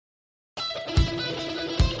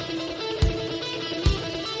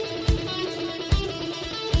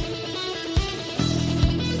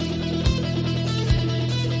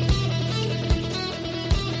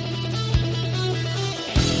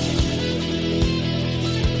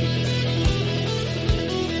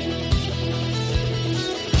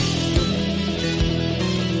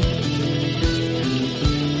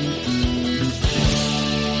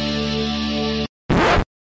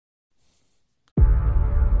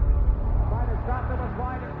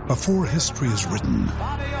Before history is written,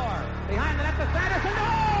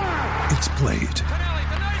 it's played.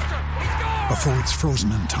 Before it's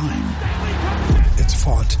frozen in time, it's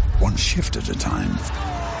fought one shift at a time.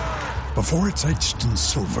 Before it's etched in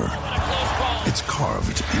silver, it's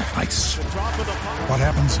carved in ice. What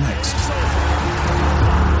happens next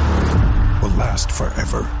will last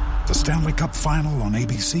forever. The Stanley Cup Final on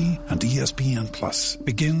ABC and ESPN Plus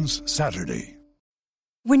begins Saturday.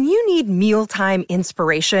 When you need mealtime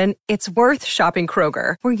inspiration, it's worth shopping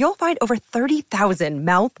Kroger, where you'll find over 30,000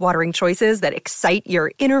 mouth-watering choices that excite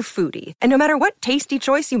your inner foodie. And no matter what tasty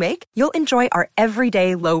choice you make, you'll enjoy our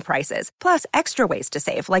everyday low prices, plus extra ways to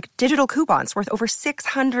save, like digital coupons worth over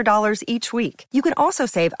 $600 each week. You can also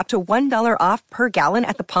save up to $1 off per gallon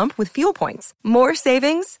at the pump with fuel points. More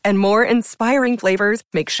savings and more inspiring flavors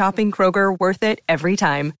make shopping Kroger worth it every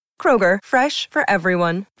time. Kroger, fresh for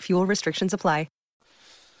everyone. Fuel restrictions apply.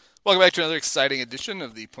 Welcome back to another exciting edition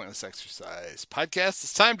of the Pointless Exercise Podcast.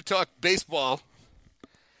 It's time to talk baseball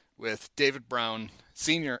with David Brown,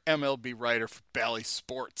 senior MLB writer for Bally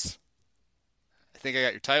Sports. I think I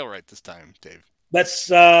got your title right this time, Dave. That's,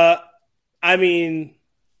 yeah,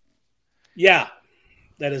 that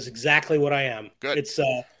is exactly what I am. Good. It's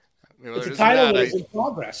a title that is in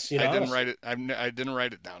progress. I didn't write it. I didn't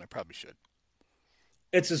write it down. I probably should.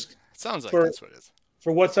 It sounds like that's what it is.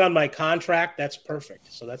 For what's on my contract, that's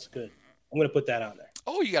perfect. So that's good. I'm going to put that on there.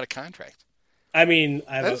 Oh, you got a contract.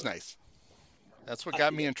 That's nice. That's what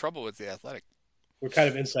got me in trouble with the Athletic. We're kind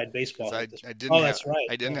of inside baseball. That's right.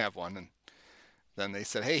 I didn't have one, and then they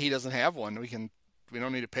said, "Hey, he doesn't have one. We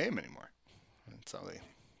don't need to pay him anymore." And so they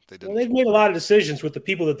didn't. Well, they've made a lot of decisions with the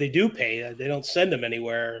people that they do pay. They don't send them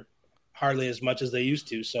anywhere hardly as much as they used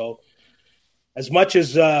to. So, as much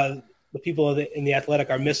as the people in the Athletic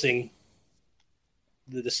are missing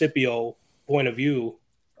the Scipio point of view,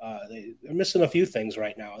 they're missing a few things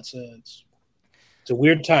right now. It's a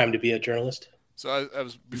weird time to be a journalist. So I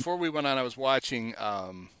was before we went on, I was watching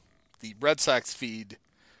the Red Sox feed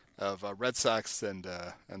of Red Sox and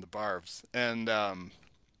the Barbs, and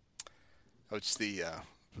which the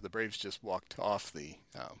Braves just walked off the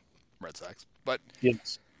Red Sox, but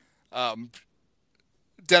yes.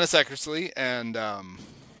 Dennis Eckersley and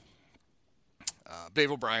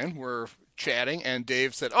Dave O'Brien were chatting, and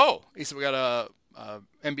Dave said, he said, we got a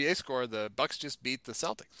NBA score. The Bucks just beat the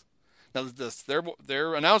Celtics. Now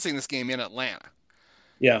they're announcing this game in Atlanta.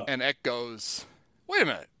 Yeah. And Eck goes, wait a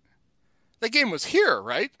minute. That game was here,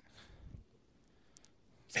 right?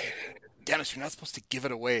 Dennis, you're not supposed to give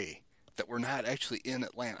it away that we're not actually in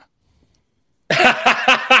Atlanta.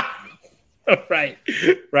 Right.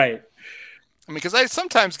 I mean, because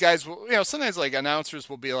sometimes guys will, sometimes like announcers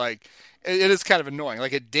will be like, it is kind of annoying,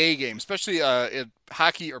 like a day game, especially in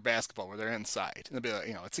hockey or basketball where they're inside. And they'll be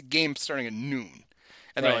like, it's a game starting at noon.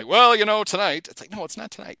 And they're like, well, tonight. It's like, no, it's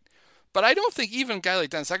not tonight. But I don't think even a guy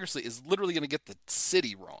like Dennis Eckersley is literally going to get the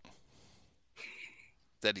city wrong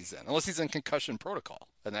that he's in, unless he's in concussion protocol.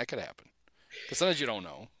 And that could happen. Because sometimes you don't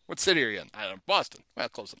know. What city are you in? I don't know, Boston. Well,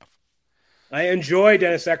 close enough. I enjoy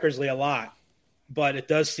Dennis Eckersley a lot, but it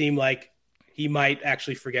does seem like he might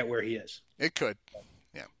actually forget where he is. It could.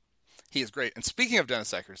 Yeah. He is great. And speaking of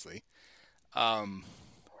Dennis Eckersley, and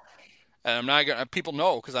I'm not going to, people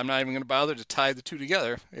know because I'm not even going to bother to tie the two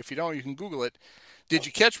together. If you don't, you can Google it. Did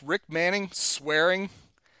you catch Rick Manning swearing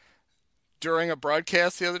during a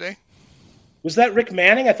broadcast the other day? Was that Rick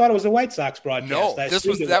Manning? I thought it was a White Sox broadcast. No,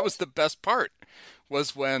 that was the best part,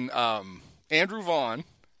 was when Andrew Vaughn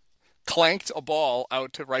clanked a ball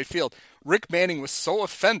out to right field. Rick Manning was so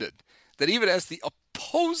offended that even as the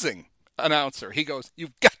opposing announcer, he goes,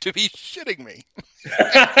 "You've got to be shitting me."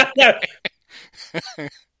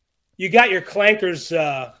 You got your clankers.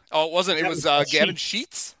 It wasn't. It was Gavin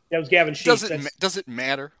Sheets. That was Gavin Sheets. Does it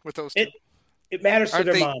matter with those two? It matters Aren't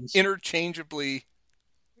to their they moms. Interchangeably.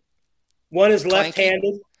 One is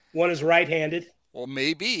left-handed. One is right-handed. Well,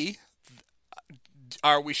 maybe.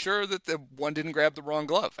 Are we sure that the one didn't grab the wrong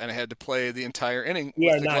glove and had to play the entire inning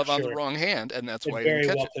with the glove on the wrong hand, and that's why he didn't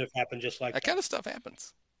catch it? Very well could have happened just like that. That kind of stuff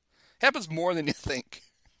happens. Happens more than you think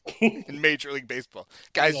in Major League Baseball.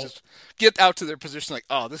 Guys just get out to their position like,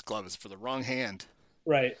 oh, this glove is for the wrong hand.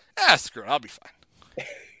 Right. Screw it, I'll be fine.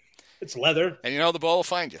 It's leather. And the ball will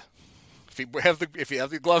find you. If you have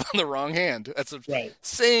the glove on the wrong hand, that's a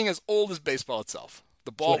saying as old as baseball itself.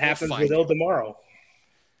 The ball will find you. What happens with Ildemaro?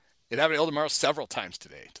 It happened to Ildemaro several times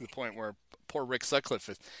today, to the point where poor Rick Sutcliffe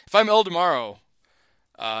is. If I'm Ildemaro,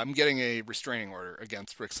 I'm getting a restraining order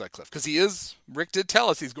against Rick Sutcliffe because Rick did tell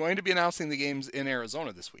us he's going to be announcing the games in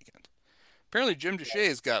Arizona this weekend. Apparently, Jim Deshaies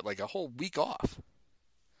has got like a whole week off.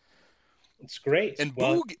 It's great. And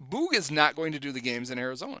Boog is not going to do the games in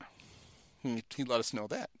Arizona. He let us know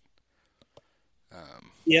that.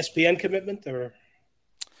 ESPN commitment, or?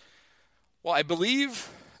 Well, I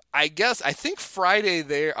think Friday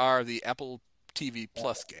they are the Apple TV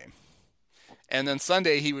Plus game. And then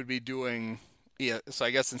Sunday he would be doing, so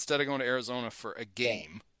I guess instead of going to Arizona for a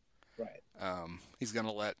game, right? He's going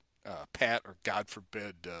to let Pat, or God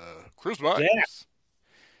forbid, Chris Myers. Yeah.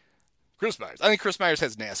 Chris Myers. I think Chris Myers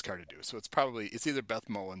has NASCAR to do, so it's either Beth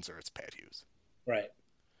Mowins or it's Pat Hughes. Right.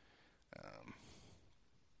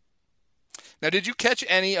 Now, did you catch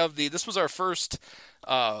any of this was our first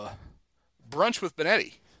brunch with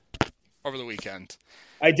Benetti over the weekend.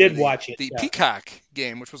 I did watch it. The Peacock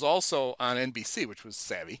game, which was also on NBC, which was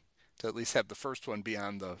savvy to at least have the first one be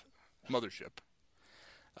on the mothership.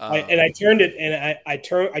 I turned it, and I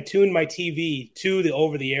tuned my TV to the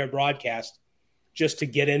over-the-air broadcast just to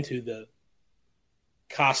get into the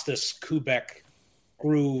Costas Kubek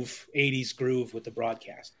groove, 80s groove with the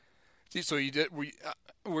broadcast. See, so you did.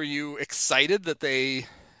 Were you excited that they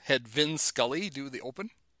had Vin Scully do the Open?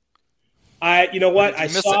 You know what? I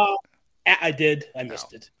saw. It? I did. I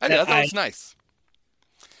missed it. I thought it was nice.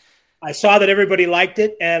 I saw that everybody liked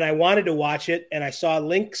it, and I wanted to watch it, and I saw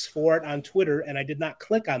links for it on Twitter, and I did not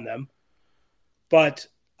click on them, but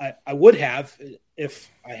I would have if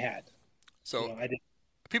I had. So, I did.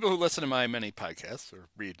 People who listen to my many podcasts or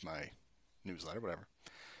read my newsletter, whatever,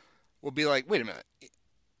 will be like, "Wait a minute,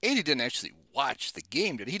 Andy didn't actually watch the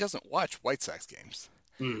game, did he? He doesn't watch White Sox games."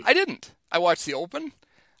 I didn't. I watched the Open.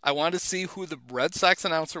 I wanted to see who the Red Sox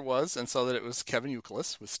announcer was, and saw that it was Kevin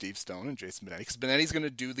Youkilis with Steve Stone and Jason Benetti, because Benetti's going to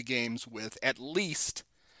do the games with at least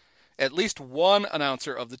one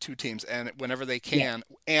announcer of the two teams, and whenever they can,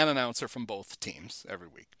 an announcer from both teams every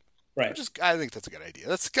week. Right. I think that's a good idea.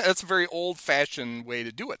 That's a very old-fashioned way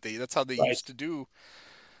to do it. That's how they used to do.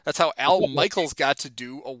 That's how Al Michaels got to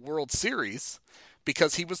do a World Series,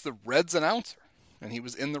 because he was the Reds announcer. And he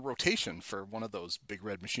was in the rotation for one of those Big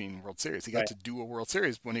Red Machine World Series. He got to do a World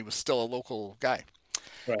Series when he was still a local guy.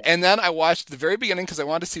 Right. And then I watched the very beginning because I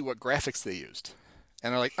wanted to see what graphics they used.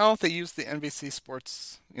 And they're like, oh, they used the NBC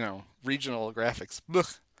Sports, regional graphics.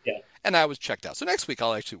 Blech. Yeah. And I was checked out. So next week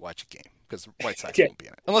I'll actually watch a game because the White Sox won't be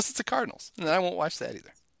in it. Unless it's the Cardinals. And then I won't watch that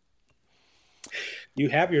either. You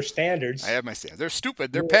have your standards. I have my standards. They're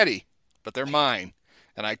stupid. They're petty. But they're mine.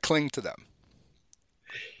 And I cling to them.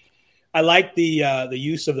 I like the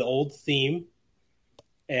use of the old theme,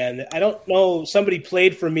 and I don't know. Somebody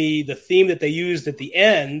played for me the theme that they used at the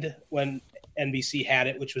end when NBC had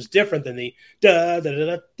it, which was different than the da da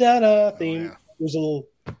da da da theme. Oh,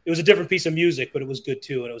 yeah. It was a different piece of music, but it was good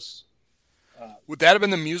too. And it was. Would that have been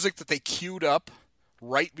the music that they queued up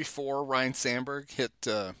right before Ryan Sandberg hit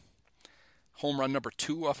home run number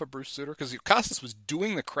 2 off of Bruce Sutter? Because Costas was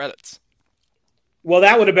doing the credits. Well,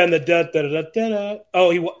 that would have been the da da da da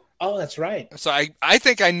da. Oh, that's right. So I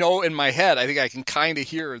think I know in my head, I think I can kind of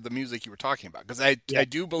hear the music you were talking about. Because I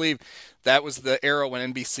do believe that was the era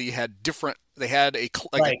when NBC had they had a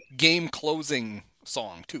game closing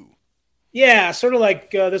song too. Yeah, sort of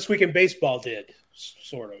like This Week in Baseball did,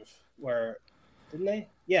 sort of. Where, didn't they?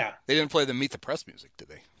 Yeah. They didn't play the Meet the Press music, did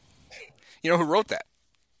they? You know who wrote that?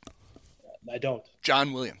 I don't.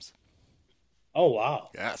 John Williams. Oh,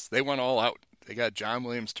 wow. Yes, they went all out. They got John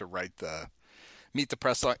Williams to write the Meet the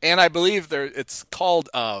Press song, and I believe it's called.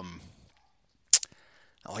 I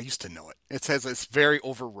used to know it. It has this very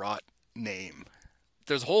overwrought name.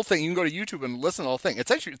 There's a whole thing. You can go to YouTube and listen to the whole thing. It's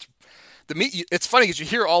funny because you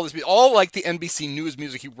hear all this, all like the NBC News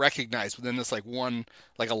music you recognize within this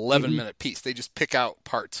 11-minute piece. They just pick out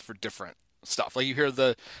parts for different stuff. Like you hear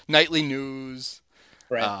the nightly news,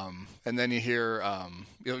 right? And then you hear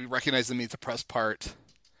you recognize the Meet the Press part.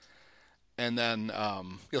 And then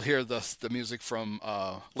you'll hear the music from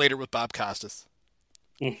Later with Bob Costas.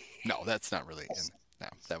 No, that's not really.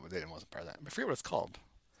 That wasn't part of that. I forget what it's called.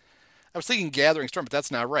 I was thinking Gathering Storm, but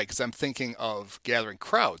that's not right because I'm thinking of Gathering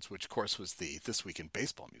Crowds, which of course was the This Week in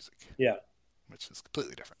Baseball music. Yeah, which is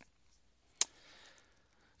completely different.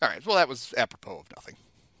 All right, well that was apropos of nothing,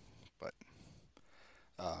 but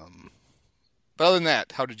other than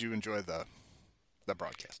that, how did you enjoy the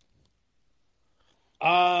broadcast?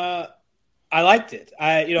 I liked it.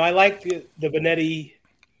 I like the Benetti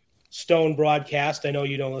Stone broadcast. I know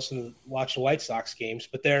you don't watch the White Sox games,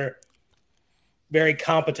 but they're very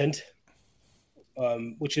competent,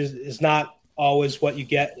 which is not always what you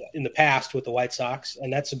get in the past with the White Sox,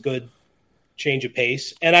 and that's a good change of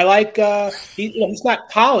pace. And I like he's not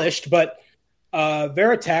polished, but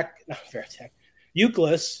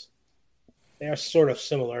Youkilis, they are sort of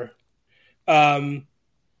similar.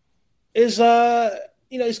 Is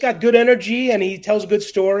he's got good energy and he tells good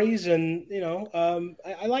stories, and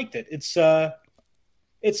I liked it. It's a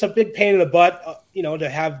big pain in the butt, to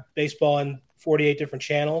have baseball on 48 different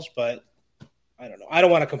channels, but I don't know. I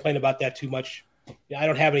don't want to complain about that too much. I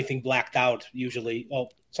don't have anything blacked out usually.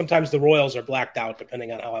 Well, sometimes the Royals are blacked out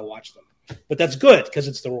depending on how I watch them, but that's good because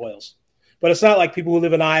it's the Royals. But it's not like people who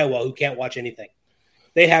live in Iowa who can't watch anything.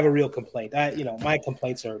 They have a real complaint. My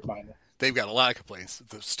complaints are minor. They've got a lot of complaints,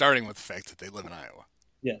 starting with the fact that they live in Iowa.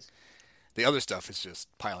 Yes. The other stuff is just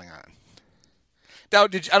piling on. Now,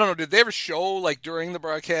 did they ever show, like, during the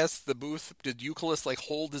broadcast, the booth, did Youkilis, like,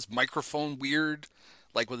 hold his microphone weird,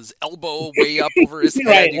 like, with his elbow way up over his head?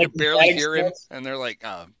 Right, You like could barely hear him. stance. And they're like,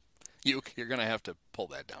 Uke, you're going to have to pull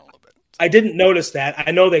that down a little bit. I didn't notice that.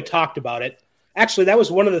 I know they talked about it. Actually, that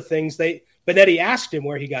was one of the things Benetti asked him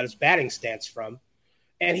where he got his batting stance from.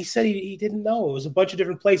 And he said he didn't know. It was a bunch of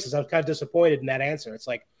different places. I was kind of disappointed in that answer. It's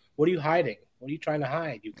like, what are you hiding? What are you trying to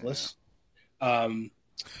hide, Youkilis?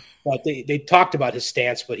 But they talked about his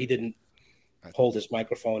stance, but he didn't hold his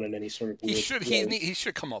microphone in any sort of weird way. He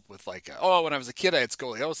should come up with, like, when I was a kid I had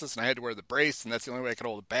scoliosis and I had to wear the brace and that's the only way I could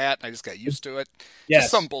hold a bat and I just got used to it. Yes.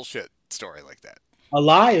 Just some bullshit story like that. A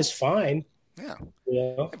lie is fine. Yeah.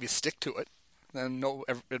 Yeah. If you stick to it, then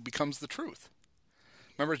it becomes the truth.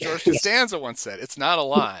 Remember George Costanza once said, "It's not a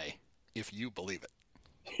lie if you believe it."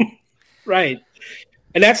 Right.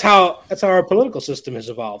 And that's how our political system has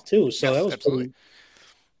evolved too. So Yes, that was absolutely.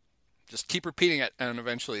 Just keep repeating it, and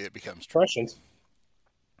eventually it becomes true. prescient.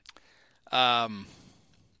 I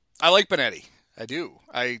like Benetti. I do.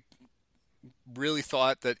 I really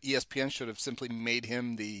thought that ESPN should have simply made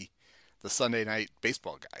him the Sunday night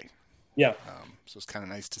baseball guy. Yeah. So it's kind of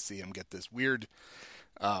nice to see him get this weird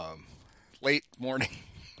late morning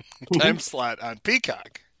time slot on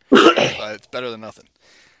Peacock. But it's better than nothing.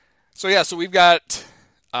 So we've got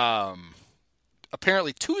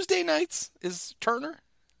apparently Tuesday nights is Turner.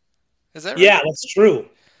 Is that right? Yeah, that's true.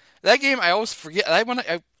 That game I always forget.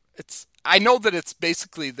 I know that it's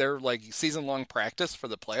basically their like season-long practice for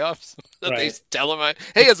the playoffs that they televise.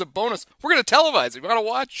 Hey, as a bonus, we're going to televise it. You want to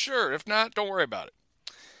watch? Sure. If not, don't worry about it.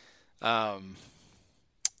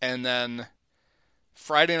 And then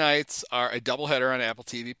Friday nights are a doubleheader on Apple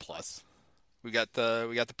TV Plus. We got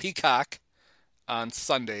the Peacock on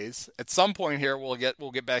Sundays. At some point here, we'll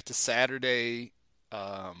get back to Saturday,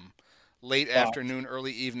 late afternoon,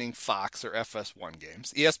 early evening Fox or FS1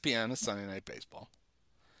 games. ESPN is Sunday Night Baseball.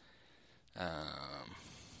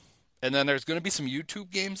 And then there's going to be some YouTube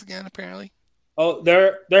games again, apparently. Oh,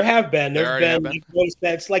 there have been. There have been. Like ones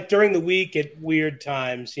that's like during the week at weird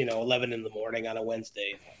times, 11 in the morning on a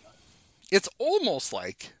Wednesday. It's almost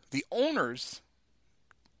like the owners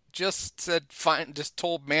just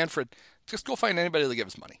told Manfred, just go find anybody to give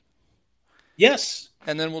us money. Yes.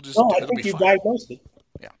 And then we'll just I think you diagnosed it.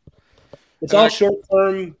 Yeah. It's all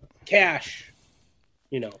short-term cash.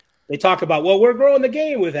 They talk about, we're growing the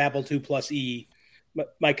game with Apple II Plus E,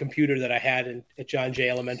 my computer that I had at John Jay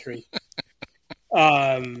Elementary.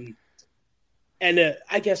 And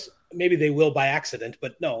I guess maybe they will by accident,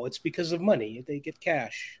 but no, it's because of money. They get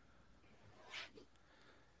cash.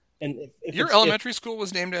 And if your elementary school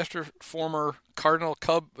was named after former Cardinal,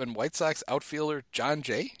 Cub, and White Sox outfielder John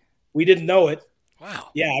Jay? We didn't know it.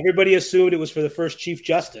 Wow. Yeah, everybody assumed it was for the first Chief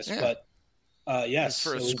Justice, but yes.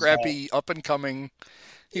 For a scrappy, up-and-coming...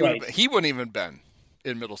 He wouldn't even been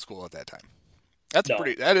in middle school at that time.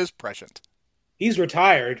 That is prescient. He's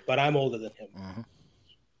retired, but I'm older than him.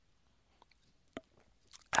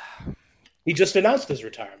 Mm-hmm. He just announced his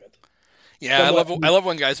retirement. Yeah, I love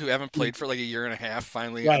when guys who haven't played for like a year and a half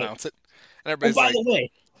finally announce it. And everybody's by the way,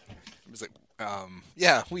 it was like,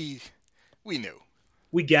 we knew.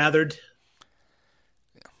 We gathered.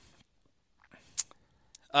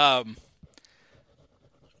 Yeah.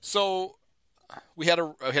 So we had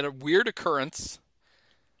a weird occurrence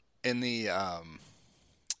in the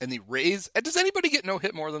Rays. Does anybody get no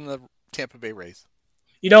hit more than the Tampa Bay Rays?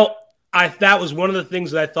 That was one of the things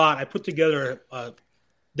that I thought. I put together a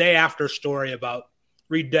day after story about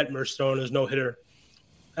Reed Detmer's throwing his no hitter,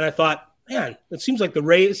 and I thought, man, it seems like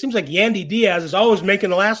Yandy Diaz is always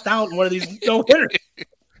making the last out in one of these no hitters,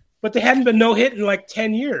 but they hadn't been no hit in like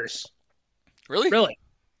 10 years. Really?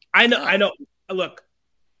 I know. Look,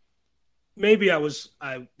 maybe I was.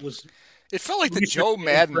 It felt like the Joe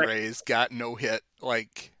Madden Rays got no hit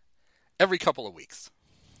like every couple of weeks,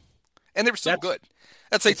 and they were so good.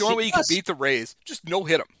 That's like the only way you can beat the Rays. Just no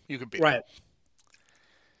hit them. You can beat them.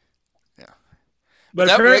 Yeah. But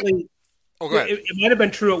apparently, go ahead. It might have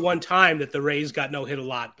been true at one time that the Rays got no hit a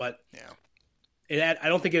lot, but I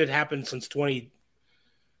don't think it had happened since 20.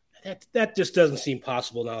 That just doesn't seem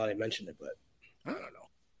possible now that I mentioned it, but I don't know.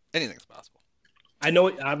 Anything's possible. I know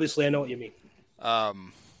it. Obviously, I know what you mean.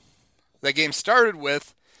 That game started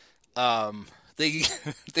with they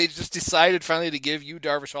they just decided finally to give Yu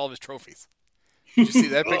Darvish all of his trophies. Did you see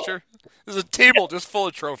that picture? There's a table just full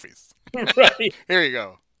of trophies. Right. Here you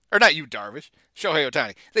go. Or not Yu Darvish, Shohei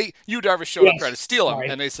Ohtani. Yu Darvish showed up trying to steal him,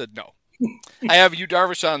 and they said no. I have Yu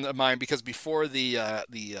Darvish on mine because before the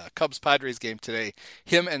Cubs-Padres game today,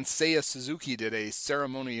 him and Seiya Suzuki did a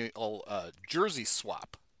ceremonial jersey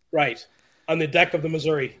swap. Right. On the deck of the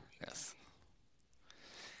Missouri. Yes.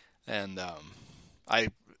 And I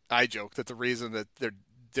joke that the reason that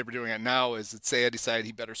they were doing it now is that Seiya decided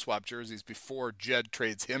he better swap jerseys before Jed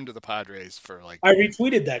trades him to the Padres for like. I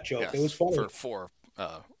retweeted that joke. Yes, it was funny. For 4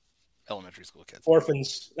 elementary school kids.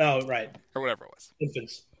 Orphans. Oh, right. Or whatever it was.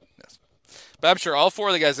 Infants. Yes. But I'm sure all 4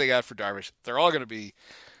 of the guys they got for Darvish, they're all going to be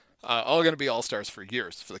all-stars for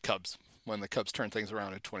years for the Cubs when the Cubs turn things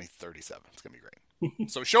around in 2037. It's going to be great.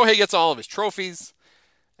 So Shohei gets all of his trophies,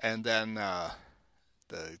 and then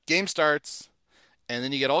the game starts, and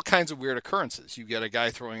then you get all kinds of weird occurrences. You get a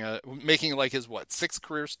guy making like his 6th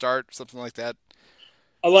career start, something like that.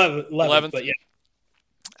 11th, but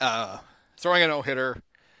yeah. Throwing a no-hitter.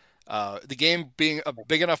 The game being a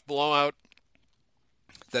big enough blowout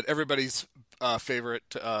that everybody's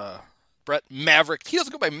favorite, Brett Maverick. He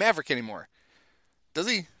doesn't go by Maverick anymore, does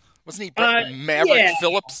he? Wasn't he Brett Maverick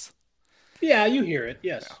Phillips? Yeah, you hear it,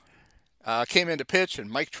 yes. Yeah. Came in to pitch, and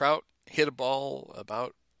Mike Trout hit a ball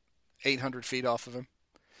about 800 feet off of him.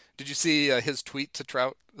 Did you see his tweet to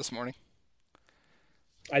Trout this morning?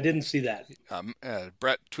 I didn't see that.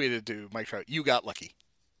 Brett tweeted to Mike Trout, "You got lucky."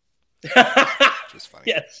 Which is funny.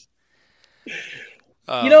 Yes.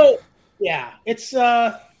 It's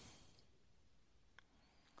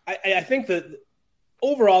I think that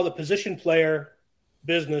overall the position player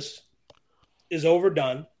business is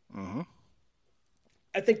overdone. Mm-hmm.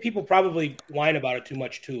 I think people probably whine about it too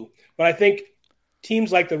much too. But I think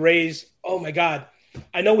teams like the Rays, oh my God,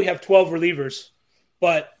 I know we have 12 relievers,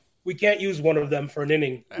 but we can't use one of them for an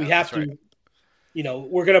inning. We have to, right.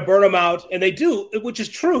 We're going to burn them out. And they do, which is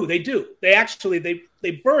true. They do. They actually,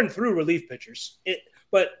 they burn through relief pitchers.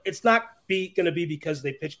 But it's not going to be because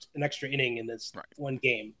they pitched an extra inning in this one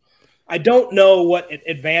game. I don't know what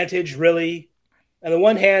advantage really. On the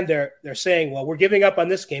one hand, they're saying, well, we're giving up on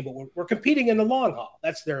this game, but we're competing in the long haul.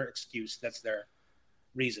 That's their excuse. That's their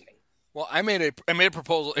reasoning. Well, I made a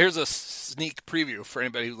proposal. Here's a sneak preview for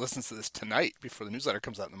anybody who listens to this tonight before the newsletter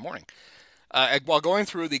comes out in the morning. While going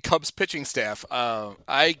through the Cubs pitching staff,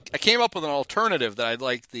 I came up with an alternative that I'd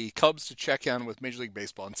like the Cubs to check on with Major League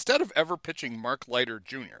Baseball. Instead of ever pitching Mark Leiter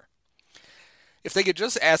Jr., if they could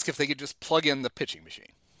just ask if they could just plug in the pitching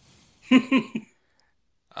machine.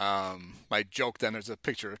 My joke then is a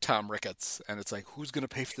picture of Tom Ricketts, and it's like, who's going to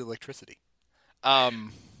pay for the electricity?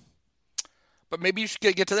 But maybe you should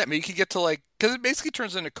get to that. Maybe you could get to because it basically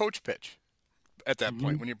turns into coach pitch at that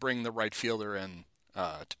point when you bring the right fielder in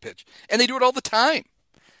to pitch. And they do it all the time.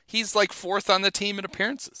 He's like 4th on the team in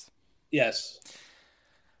appearances. Yes.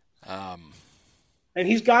 And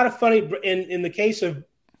he's got a funny, in the case of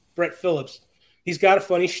Brett Phillips, he's got a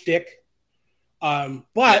funny shtick.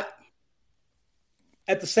 But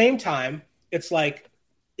at the same time, it's like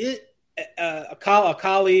a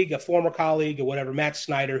colleague, a former colleague or whatever, Matt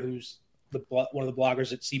Snyder, who's one of the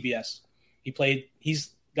bloggers at CBS.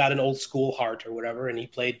 He's got an old school heart or whatever, and he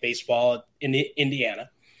played baseball in Indiana.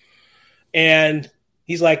 And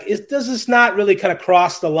he's like, does this not really kind of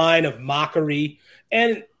cross the line of mockery?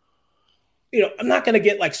 And, I'm not going to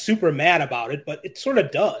get super mad about it, but it sort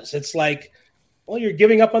of does. It's like, well, you're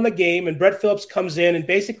giving up on the game, and Brett Phillips comes in and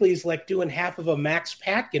basically he's like doing half of a Max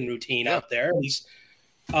Patkin routine out there. He's,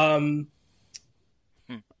 and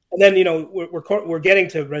then we're getting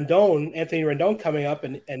to Anthony Rendon coming up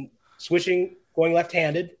and switching, going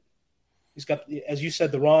left-handed. He's got, as you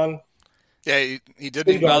said, the wrong. Yeah, he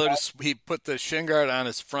didn't bother to. He put the shin guard on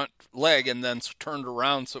his front leg and then turned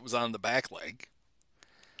around so it was on the back leg.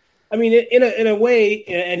 I mean, in a way,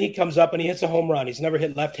 and he comes up and he hits a home run. He's never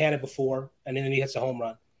hit left-handed before, and then he hits a home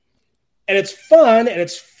run. And it's fun and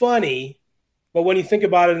it's funny, but when you think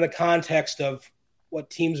about it in the context of what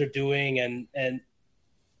teams are doing and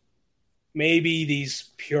maybe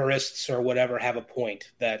these purists or whatever have a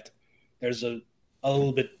point that there's a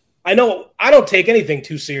little bit – I know I don't take anything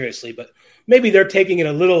too seriously, but maybe they're taking it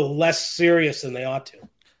a little less serious than they ought to.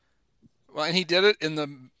 Well, and he did it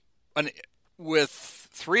with –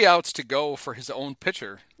 3 outs to go for his own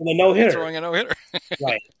pitcher. And a no-hitter. Throwing a no-hitter.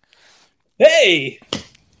 Right. Hey,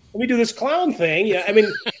 let me do this clown thing. Yeah, I mean,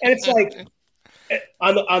 and it's like,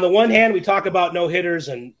 on the one hand, we talk about no-hitters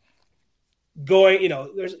and going,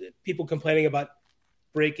 there's people complaining about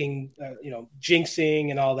breaking,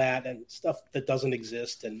 jinxing and all that and stuff that doesn't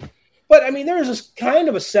exist. But I mean, there was this kind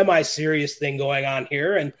of a semi-serious thing going on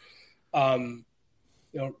here, and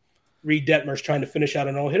Reed Detmer's trying to finish out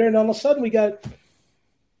a no-hitter, and all of a sudden we got,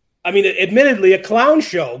 admittedly, a clown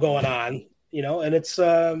show going on, and it's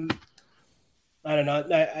I don't know.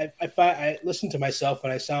 I listen to myself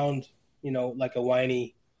and I sound, like a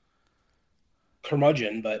whiny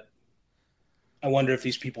curmudgeon, but I wonder if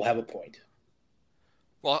these people have a point.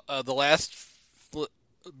 Well,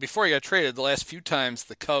 before he got traded, the last few times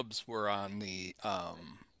the Cubs were on the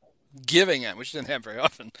giving end, which didn't happen very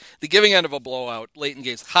often, the giving end of a blowout late in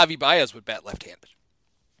games, Javi Baez would bat left-handed.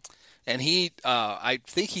 And I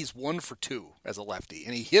think he's 1 for 2 as a lefty,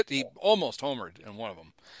 and he almost homered in one of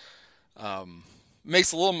them.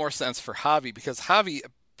 Makes a little more sense for Javi because Javi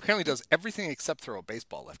apparently does everything except throw a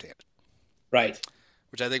baseball left-handed. Right.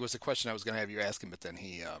 Which I think was the question I was going to have you ask him, but then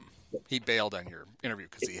he bailed on your interview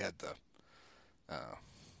because he had the.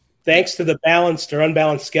 Thanks to the balanced or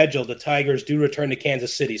unbalanced schedule, the Tigers do return to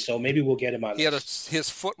Kansas City, so maybe we'll get him on. His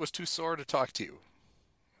foot was too sore to talk to you.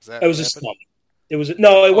 It was his thumb. It wasn't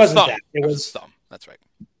thumb. that. It was his thumb. That's right.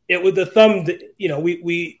 It was the thumb.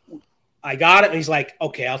 I got it, and he's like,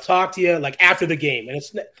 "Okay, I'll talk to you like after the game." And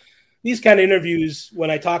it's these kind of interviews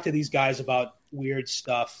when I talk to these guys about weird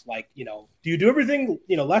stuff, like do you do everything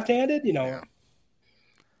left-handed? Yeah.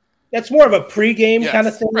 That's more of a pre-game kind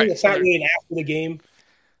of thing. Right. It's not really an after the game.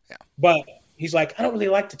 Yeah. But he's like, I don't really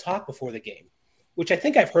like to talk before the game, which I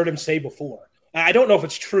think I've heard him say before. I don't know if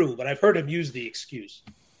it's true, but I've heard him use the excuse.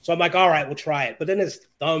 So I'm like, all right, we'll try it. But then his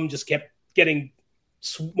thumb just kept getting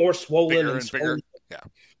more swollen and bigger. Yeah.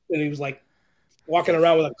 And he was like walking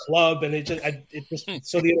around with a club, and it just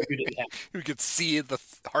so the interview didn't happen. You could see the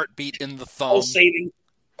heartbeat in the thumb. Pulsating.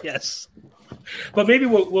 Yes. But maybe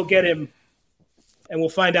we'll get him, and we'll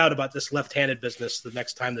find out about this left-handed business the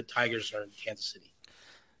next time the Tigers are in Kansas City.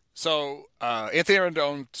 So Anthony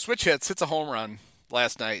Rendon switch hits a home run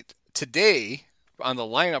last night. Today, on the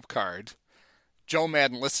lineup card, Joe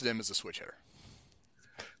Madden listed him as a switch hitter.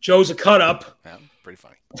 Joe's a cut-up. Yeah, pretty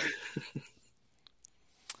funny.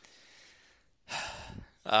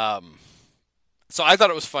 So I thought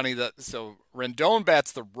it was funny that Rendon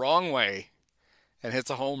bats the wrong way and hits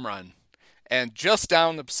a home run, and just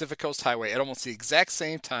down the Pacific Coast Highway at almost the exact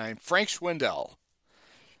same time, Frank Schwindel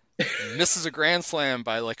misses a grand slam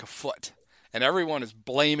by like a foot, and everyone is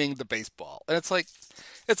blaming the baseball. And it's like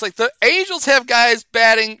the Angels have guys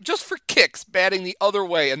batting just for kicks, batting the other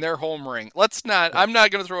way, and they're homering. I'm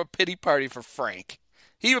not going to throw a pity party for Frank.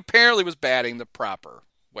 He apparently was batting the proper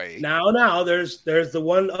way. Now, there's the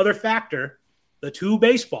one other factor, the two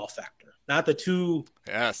baseball factor, not the two.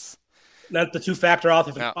 Yes. Not the two factor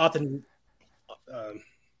often.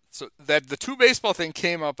 So that the two baseball thing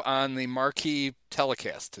came up on the marquee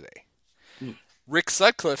telecast today. Rick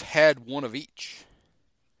Sutcliffe had one of each.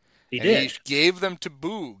 He did. He gave them to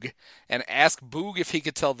Boog and asked Boog if he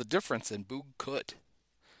could tell the difference, and Boog could.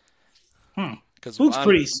 Because Boog's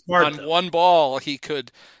pretty smart. On one ball, he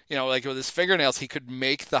could, like with his fingernails, he could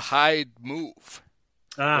make the hide move.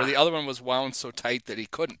 Where the other one was wound so tight that he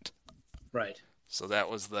couldn't. Right. So that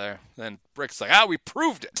was there. Then Rick's like, we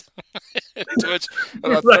proved it. To which,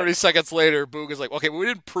 about 30 seconds later, Boog is like, okay, we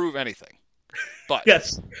didn't prove anything. But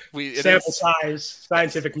yes, sample size,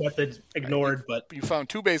 scientific method ignored. But you found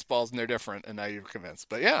two baseballs and they're different, and now you're convinced.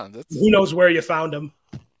 But yeah, who knows where you found them,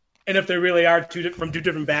 and if they really are from two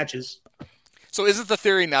different batches. So is it the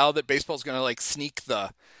theory now that baseball's going to like sneak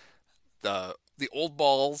the old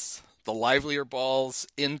balls, the livelier balls,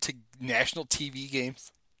 into national TV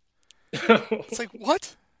games? It's like,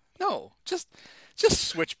 what? No, just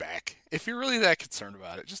switch back. If you're really that concerned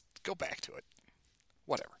about it, just go back to it.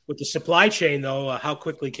 Whatever. With the supply chain, though, how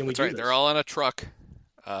quickly can we do this? They're all on a truck.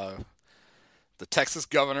 The Texas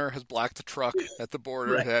governor has blocked the truck at the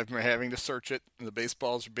border, having to search it, and the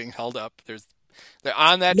baseballs are being held up. They're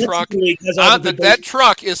on that truck. That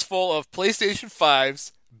truck is full of PlayStation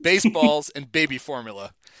 5s, baseballs, and baby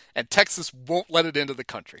formula, and Texas won't let it into the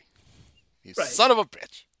country. You son of a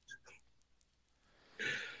bitch.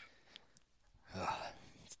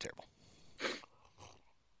 It's terrible.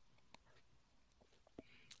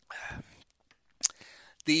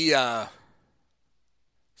 The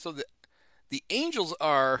Angels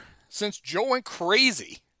are, since Joe went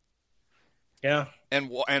crazy, and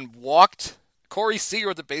walked Corey Seager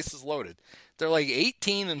with the bases loaded, they're like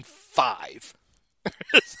 18-5.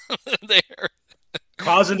 They're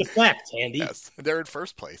cause and effect, Andy. Yes, they're in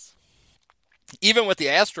first place. Even with the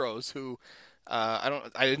Astros, who I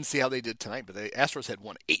didn't see how they did tonight, but the Astros had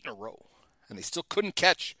won 8 in a row, and they still couldn't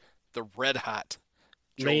catch the red hot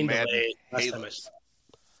Joe Madden Halos.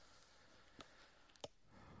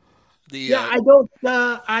 Yeah, I don't.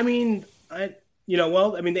 The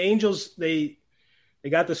Angels they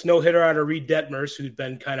got this no hitter out of Reed Detmers, who'd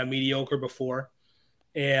been kind of mediocre before,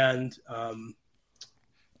 and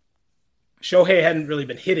Shohei hadn't really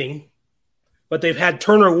been hitting, but they've had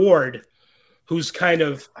Turner Ward, who's kind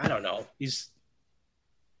of, I don't know, he's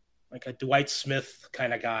like a Dwight Smith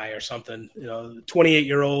kind of guy or something,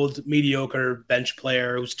 28-year-old mediocre bench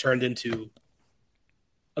player who's turned into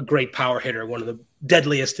a great power hitter, one of the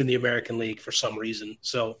deadliest in the American League for some reason.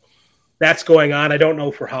 So that's going on. I don't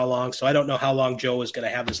know for how long. So I don't know how long Joe is going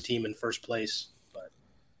to have this team in first place. But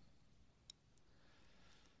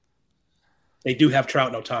they do have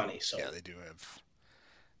Trout and Ohtani. So yeah, they do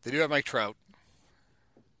have Mike Trout,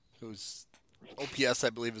 whose OPS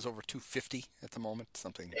I believe is over 250 at the moment.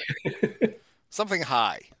 Something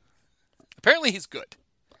high. Apparently he's good.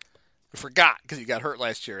 I forgot because he got hurt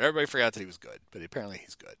last year. Everybody forgot that he was good, but apparently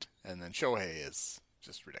he's good. And then Shohei is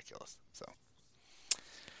just ridiculous. So,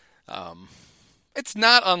 it's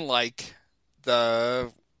not unlike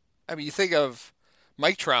you think of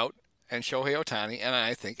Mike Trout and Shohei Ohtani,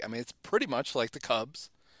 and it's pretty much like the Cubs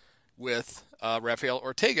with Rafael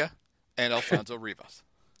Ortega and Alfonso Rivas.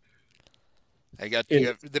 You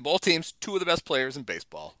have the both teams, two of the best players in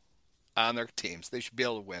baseball on their teams. They should be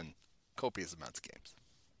able to win copious amounts of games.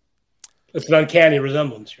 It's an uncanny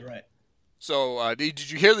resemblance. You're right. So, did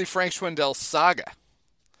you hear the Frank Schwindel saga?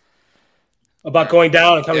 About going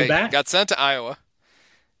down and coming back? He got sent to Iowa.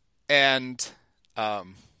 And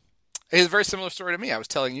it's a very similar story to me. I was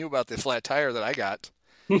telling you about the flat tire that I got.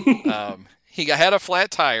 He had a flat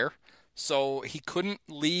tire, so he couldn't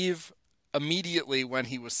leave immediately when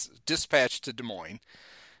he was dispatched to Des Moines.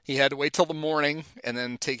 He had to wait till the morning and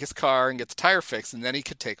then take his car and get the tire fixed, and then he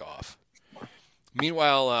could take off.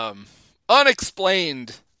 Meanwhile,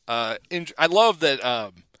 unexplained injury. I love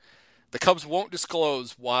that the Cubs won't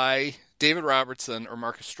disclose why David Robertson or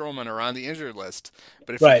Marcus Stroman are on the injured list.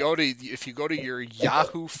 But if you go to your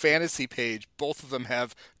Yahoo Fantasy page, both of them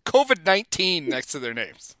have COVID-19 next to their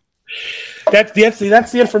names. That's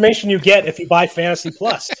the information you get if you buy Fantasy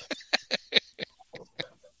Plus.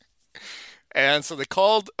 And so they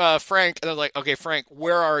called Frank, and they're like, "Okay, Frank,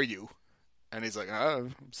 where are you?" And he's like,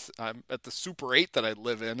 "I'm at the Super 8 that I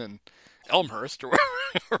live in Elmhurst or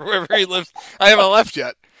wherever he lives. I haven't left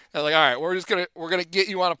yet." And they're like, "All right, we're gonna get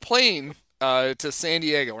you on a plane to San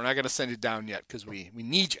Diego. We're not gonna send you down yet because we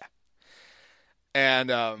need you."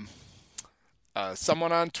 And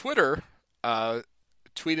someone on Twitter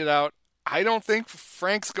tweeted out, "I don't think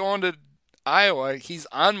Frank's going to Iowa. He's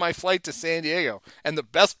on my flight to San Diego." And the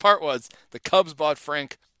best part was the Cubs bought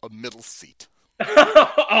Frank a middle seat.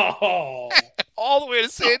 Oh. All the way to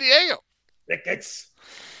San Diego.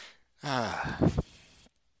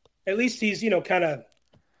 At least he's, kind of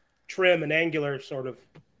trim and angular, sort of.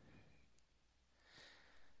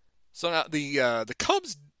 So now the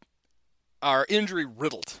Cubs are injury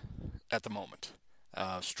riddled at the moment.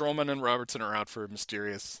 Stroman and Robertson are out for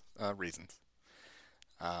mysterious reasons.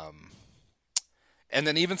 And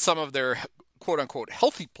then even some of their quote-unquote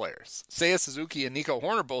healthy players, Seiya Suzuki and Nico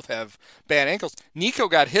Horner, both have bad ankles. Nico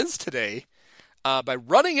got his today by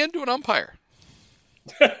running into an umpire.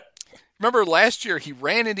 Remember last year he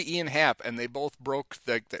ran into Ian Happ and they both broke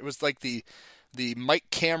it was like the Mike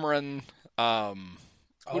Cameron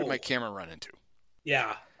who did Mike Cameron run into?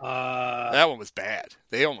 Yeah. That one was bad.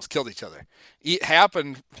 They almost killed each other. Happ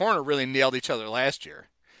and Horner really nailed each other last year.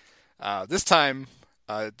 This time,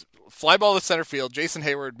 fly ball to center field. Jason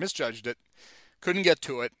Hayward misjudged it. Couldn't get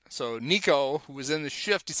to it. So Nico, who was in the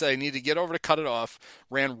shift, decided he needed to get over to cut it off.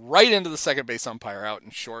 Ran right into the second base umpire out in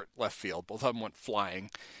short left field. Both of them went flying.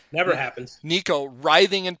 Never happens. Nico,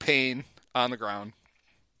 writhing in pain on the ground.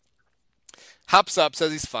 Hops up,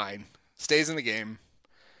 says he's fine. Stays in the game.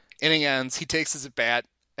 Inning ends. He takes his at bat,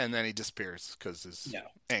 and then he disappears because his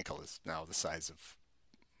ankle is now the size of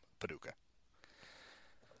Paducah.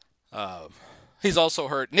 He's also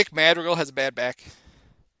hurt. Nick Madrigal has a bad back.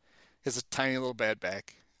 He has a tiny little bad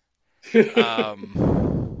back.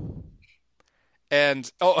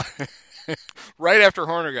 And right after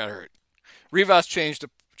Horner got hurt, Rivas chased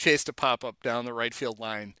a pop-up down the right field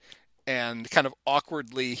line and kind of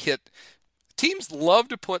awkwardly hit. Teams love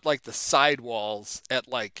to put like the sidewalls at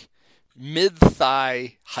like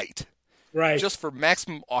mid-thigh height. Right. Just for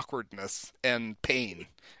maximum awkwardness and pain.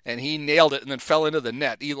 And he nailed it and then fell into the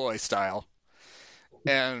net, Eloy style.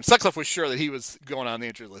 And Sutcliffe was sure that he was going on the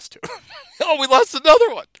injury list too. Oh, we lost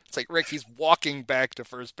another one. It's like, Rick, he's walking back to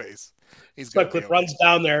first base. Sutcliffe runs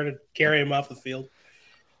down there to carry him off the field.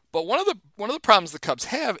 But one of the problems the Cubs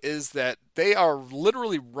have is that they are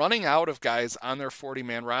literally running out of guys on their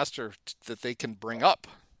 40-man roster that they can bring up.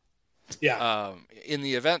 Yeah. In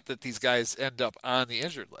the event that these guys end up on the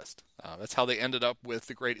injured list. That's how they ended up with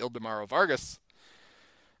the great Ildemaro Vargas,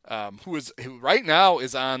 who right now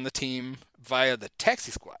is on the team via the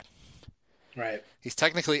taxi squad. Right. He's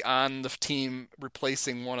technically on the team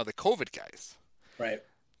replacing one of the COVID guys. Right.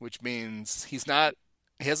 Which means he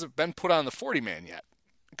hasn't been put on the 40-man yet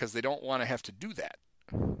because they don't want to have to do that.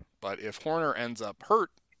 But if Horner ends up hurt,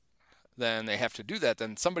 then they have to do that.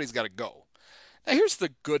 Then somebody's got to go. Now, here's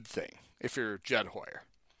the good thing if you're Jed Hoyer.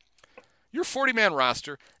 Your 40-man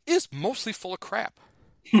roster is mostly full of crap.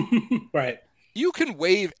 Right. You can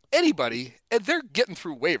waive anybody, and they're getting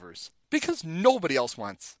through waivers because nobody else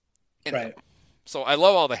wants any of them. So I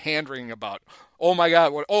love all the hand-wringing about, oh, my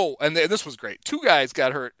God. And this was great. 2 guys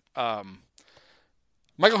got hurt.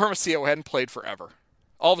 Michael Hermosillo hadn't played forever.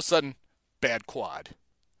 All of a sudden, bad quad.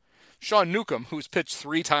 Sean Newcomb, who's pitched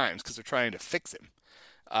 3 times because they're trying to fix him,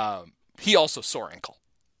 he also sore ankle.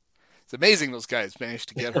 It's amazing those guys managed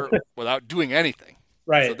to get hurt without doing anything.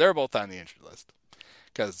 Right. So they're both on the injured list.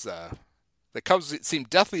 Because the Cubs seem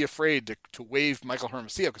deathly afraid to waive Michael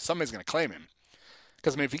Hermosillo because somebody's going to claim him.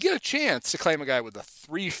 Because, if you get a chance to claim a guy with a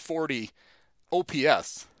 340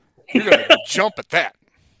 OPS, you're going to jump at that.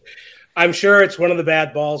 I'm sure it's one of the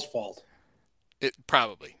bad balls' fault. It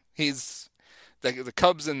probably. He's the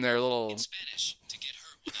Cubs in their little. In Spanish, to get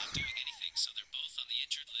hurt without doing anything, so they're both on the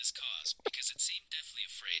injured list cause. Because it seemed deathly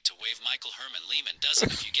afraid to waive Michael Herman. Lehman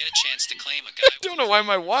doesn't. If you get a chance to claim a guy. I don't know why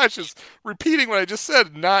my watch is repeating what I just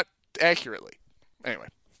said, not accurately. Anyway,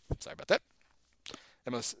 sorry about that.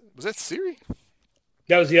 Was that Siri?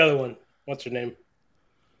 That was the other one. What's her name?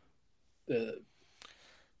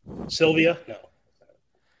 Sylvia? No.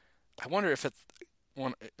 I wonder if it's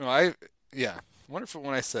when I wonder if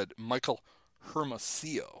when I said Michael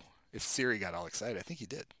Hermosillo, if Siri got all excited. I think he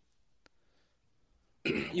did.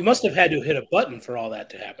 You must have had to hit a button for all that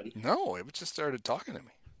to happen. No, it just started talking to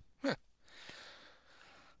me. Huh.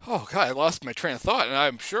 Oh God, I lost my train of thought, and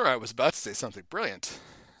I'm sure I was about to say something brilliant.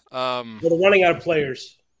 Well, they're running out of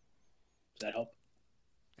players. Does that help?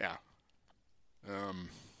 Yeah.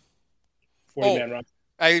 40-man run.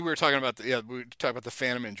 I think we were talking about the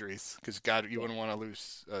phantom injuries because God, you wouldn't want to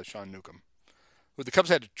lose Sean Newcomb, who the Cubs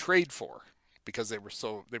had to trade for because they were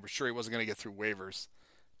sure he wasn't going to get through waivers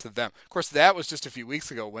to them. Of course, that was just a few weeks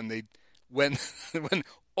ago when there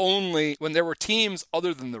were teams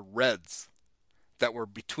other than the Reds that were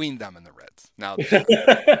between them and the Reds. Now,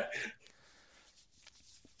 the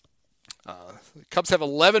Cubs have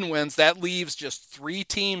 11 wins. That leaves just 3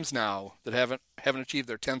 teams now that haven't achieved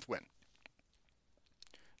their 10th win.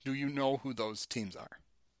 Do you know who those teams are?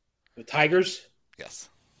 The Tigers? Yes.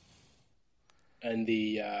 And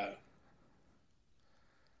the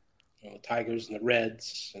Tigers and the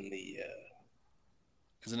Reds and the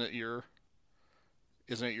Isn't it your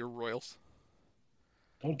Royals?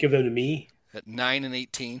 Don't give them to me. At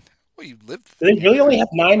 9-18. Well, you lived. Do they really only have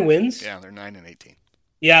 9 wins? Yeah, they're 9-18.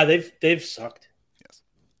 Yeah, they've sucked. Yes.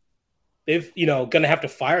 They've going to have to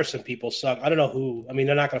fire some people. Suck. I don't know who. I mean,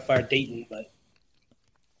 they're not going to fire Dayton, but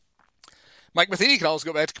Mike Matheny can always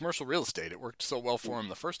go back to commercial real estate. It worked so well for him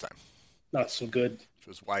the first time. Not so good. Which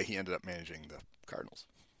was why he ended up managing the Cardinals.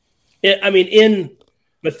 I mean, in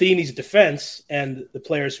Matheny's defense and the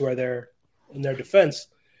players who are there in their defense,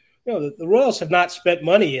 the Royals have not spent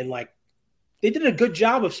money in they did a good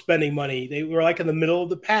job of spending money. They were in the middle of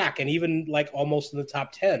the pack and even almost in the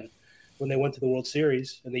top 10 when they went to the World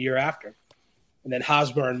Series in the year after. And then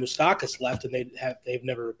Hosmer and Moustakas left, and they've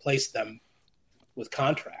never replaced them with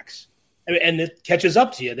contracts. I mean, and it catches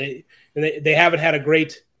up to you. They haven't had a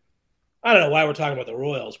great. I don't know why we're talking about the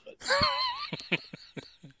Royals, but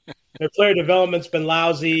their player development's been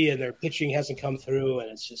lousy, and their pitching hasn't come through,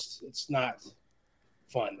 and it's not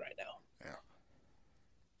fun right now.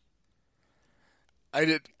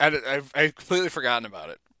 I've completely forgotten about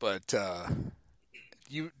it, but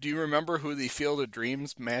do you remember who the Field of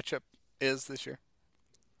Dreams matchup is this year?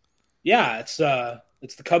 Yeah, it's the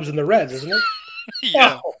Cubs and the Reds, isn't it?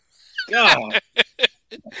 Yeah. Oh, God.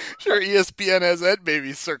 Sure, ESPN has that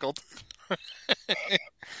baby circled.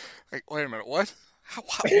 Wait a minute, what?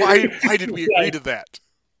 Why did we agree to that?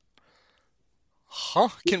 Huh?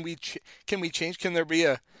 Can we change?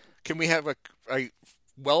 Can we have a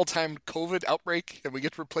well-timed COVID outbreak and we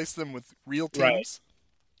get to replace them with real teams?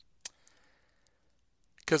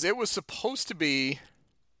 Because it was supposed to be.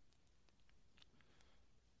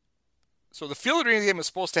 So the Field of Dreams game was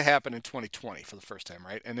supposed to happen in 2020 for the first time,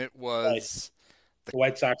 right? And it was the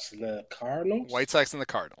White Sox and the Cardinals. White Sox and the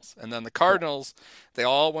Cardinals, and then the Cardinals, they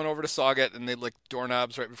all went over to Sauget and they licked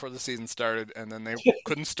doorknobs right before the season started, and then they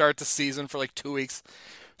couldn't start the season for 2 weeks,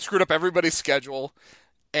 screwed up everybody's schedule.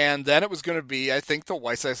 And then it was going to be, I think, the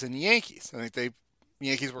White Sox and the Yankees. I think the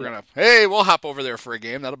Yankees were going to, hey, we'll hop over there for a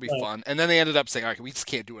game. That'll be fun. And then they ended up saying, all right, we just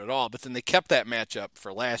can't do it at all. But then they kept that matchup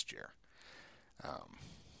for last year.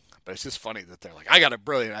 But it's just funny that they're like, I got a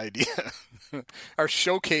brilliant idea. Our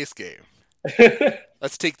showcase game.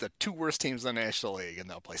 Let's take the 2 worst teams in the National League and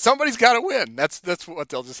they'll play. Somebody's got to win. That's what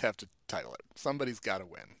they'll just have to title it. Somebody's got to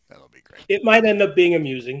win. That'll be great. It might end up being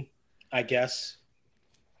amusing, I guess.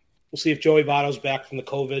 We'll see if Joey Votto's back from the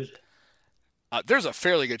COVID. There's a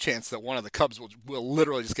fairly good chance that one of the Cubs will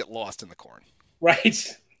literally just get lost in the corn.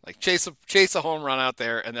 Right. Like chase a home run out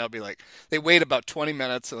there, and they'll be like, they wait about 20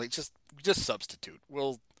 minutes and like just substitute.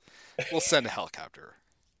 We'll send a helicopter.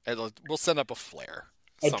 We'll send up a flare.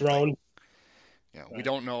 A drone. We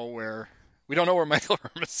don't know where Michael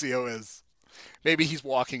Hermosillo is. Maybe he's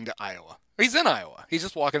walking to Iowa. He's in Iowa. He's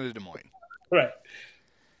just walking to Des Moines. Right.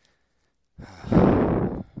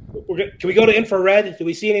 Can we go to infrared? Do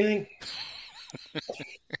we see anything?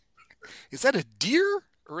 Is that a deer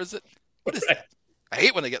or is it? What is that? I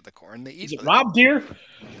hate when they get in the corn. They eat. Is it rob deer?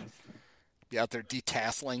 Be out there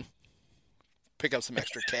detasseling. Pick up some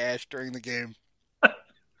extra cash during the game.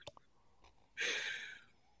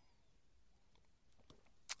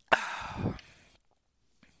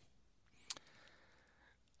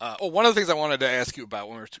 One of the things I wanted to ask you about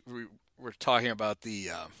when we were talking about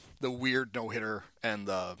the weird no hitter and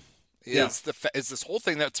is this whole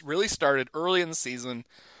thing that's really started early in the season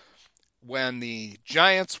when the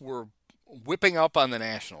Giants were whipping up on the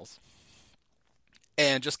Nationals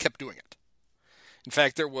and just kept doing it. In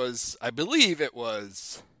fact, I believe it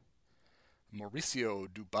was Mauricio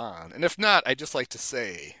Dubon, and if not, I'd just like to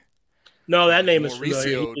say no, that name is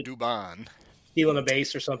Mauricio Dubon. Stealing a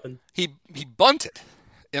base or something. He bunted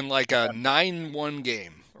in like a 9-1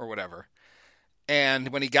 game or whatever.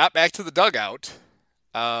 And when he got back to the dugout,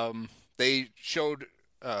 they showed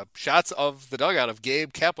shots of the dugout of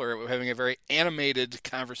Gabe Kapler having a very animated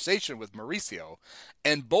conversation with Mauricio.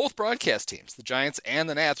 And both broadcast teams, the Giants and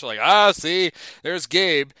the Nats, are like, see, there's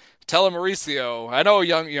Gabe. Tell him, Mauricio, I know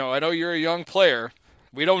you're a young player.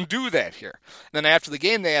 We don't do that here. And then after the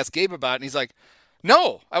game, they asked Gabe about it, and he's like,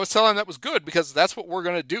 no, I was telling him that was good because that's what we're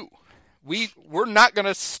going to do. We're not going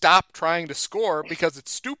to stop trying to score because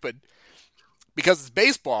it's stupid, because it's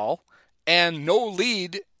baseball, and no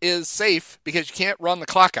lead is safe because you can't run the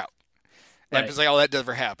clock out. And it's like, that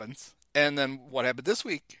never happens. And then what happened this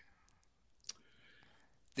week?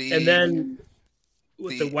 The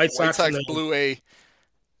White Sox blew a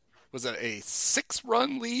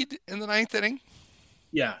 6-run lead in the 9th inning?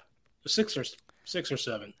 Yeah, 6 or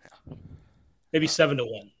 7. Yeah. Maybe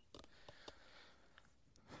 7-1.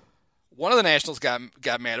 One of the Nationals got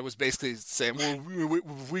mad. It was basically saying, "Well,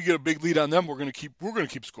 if we get a big lead on them, we're gonna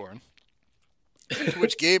keep scoring." To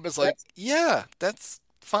which Gabe is like, "Yeah, that's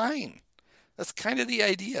fine. That's kind of the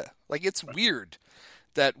idea. Like, it's weird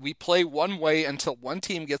that we play one way until one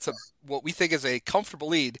team gets what we think is a comfortable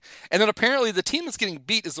lead, and then apparently the team that's getting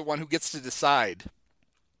beat is the one who gets to decide."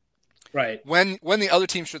 Right. When the other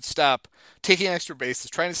team should stop taking extra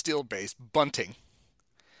bases, trying to steal a base, bunting.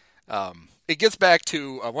 It gets back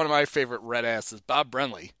to one of my favorite red asses, Bob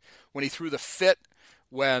Brenly, when he threw the fit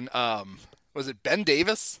when, was it Ben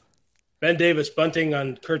Davis? Ben Davis bunting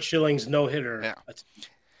on Curt Schilling's no-hitter. Yeah.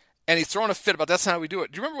 And he's throwing a fit about that's not how we do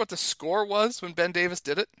it. Do you remember what the score was when Ben Davis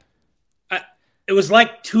did it? It was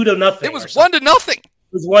like 2-0. It was 1-0.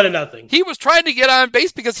 It was 1-0. He was trying to get on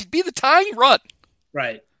base because he'd be the tying run.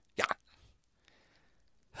 Right. Yeah.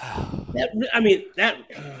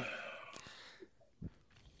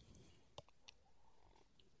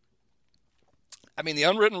 The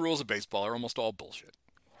unwritten rules of baseball are almost all bullshit.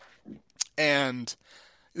 And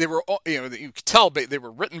they were all, you could tell they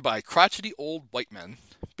were written by crotchety old white men,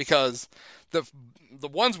 because the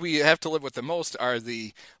ones we have to live with the most are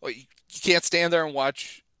you can't stand there and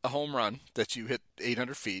watch a home run that you hit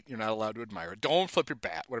 800 feet. You're not allowed to admire it. Don't flip your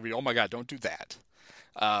bat. Whatever you, oh my God, don't do that.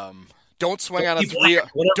 Don't swing on a 3-0.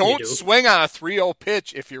 Don't swing on a 3-0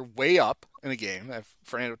 pitch if you're way up in a game.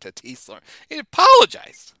 Fernando Tatis learned. He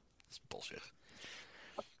apologized. It's bullshit.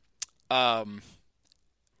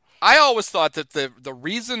 I always thought that the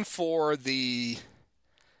reason for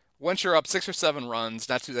once you're up 6 or 7 runs,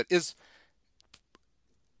 not to do that, is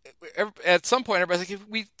at some point everybody's like, if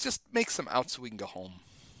we just make some outs so we can go home.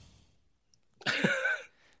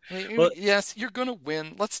 Yes, you're going to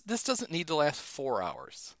win. This doesn't need to last 4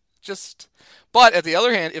 hours. But at the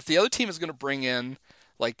other hand, if the other team is going to bring in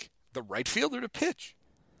like the right fielder to pitch,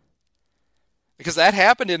 because that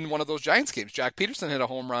happened in one of those Giants games. Jock Peterson hit a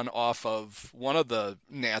home run off of one of the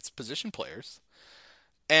Nats position players,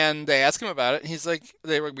 And they asked him about it, and he's like,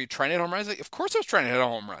 they were trying to hit a home run. He's like, of course I was trying to hit a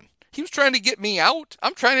home run. He was trying to get me out.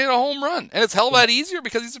 I'm trying to hit a home run. And it's hell of a lot easier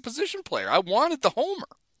because he's a position player. I wanted the homer.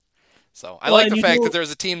 So I like the fact that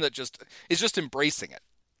there's a team that is just embracing it.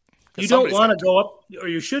 You don't want to go up, or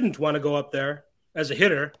you shouldn't want to go up there as a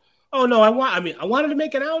hitter. Oh, no, I wanted to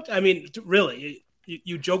make it out. I mean, really,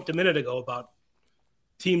 you joked a minute ago about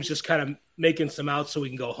teams just kind of making some outs so we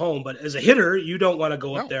can go home. But as a hitter, you don't want to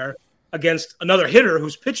go up there against another hitter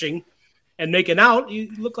who's pitching and making out.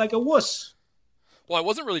 You look like a wuss. Well, I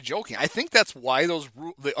wasn't really joking. I think that's why those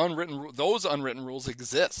unwritten rules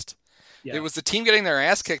exist. Yeah. It was the team getting their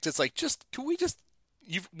ass kicked. It's like,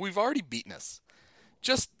 we've already beaten us.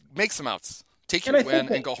 Just make some outs. Take your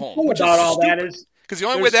win and go home. About all that is because the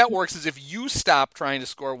only way that works is if you stop trying to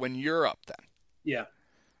score when you're up. Then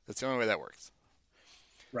that's the only way that works.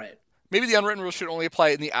 Right. Maybe the unwritten rule should only apply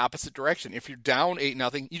in the opposite direction. If you're down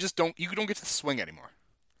 8-0, you don't get to swing anymore.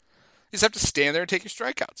 You just have to stand there and take your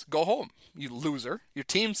strikeouts. Go home. You loser. Your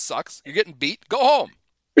team sucks. You're getting beat. Go home.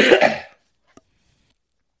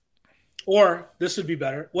 Or this would be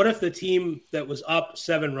better. What if the team that was up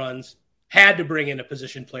 7 runs had to bring in a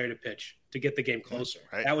position player to pitch to get the game closer?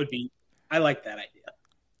 Right. That would be – I like that idea.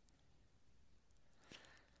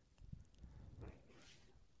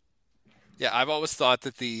 Yeah, I've always thought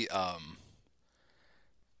that the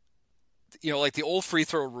like the old free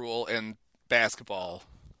throw rule in basketball,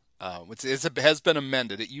 which has been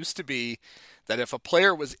amended. It used to be that if a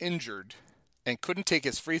player was injured and couldn't take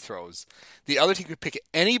his free throws, the other team could pick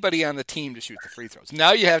anybody on the team to shoot the free throws.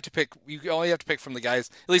 Now you only have to pick from the guys,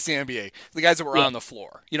 at least in the NBA, the guys that were on the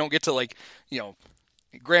floor. You don't get to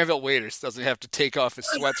Granville Waiters doesn't have to take off his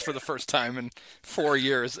sweats for the first time in 4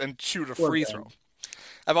 years and shoot a free throw.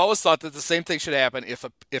 I've always thought that the same thing should happen if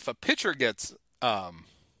a pitcher gets I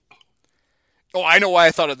know why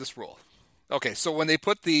I thought of this rule. Okay, so when they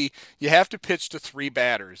put you have to pitch to 3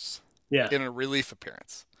 batters in a relief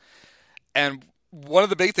appearance. And one of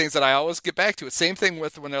the big things that I always get back to, it's same thing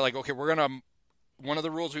with when they're like, okay, one of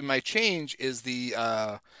the rules we might change is the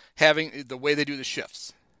having the way they do the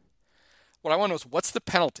shifts. What I want to know is what's the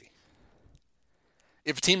penalty?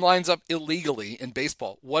 If a team lines up illegally in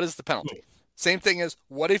baseball, what is the penalty? Same thing as,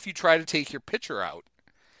 what if you try to take your pitcher out?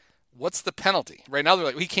 What's the penalty? Right now they're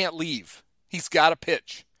like, he can't leave. He's got to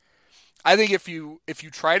pitch. I think if you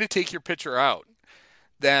try to take your pitcher out,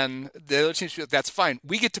 then the other team should be like, that's fine.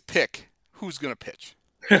 We get to pick who's going to pitch.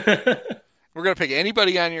 We're going to pick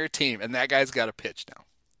anybody on your team, and that guy's got to pitch now.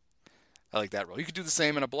 I like that rule. You could do the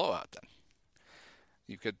same in a blowout then.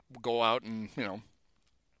 You could go out and,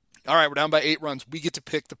 all right, we're down by 8 runs. We get to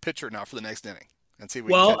pick the pitcher now for the next inning. And see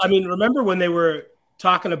remember when they were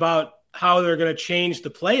talking about how they're going to change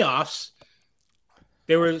the playoffs,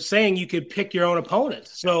 they were saying you could pick your own opponent.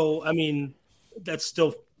 So, I mean, that's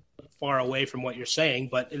still far away from what you're saying,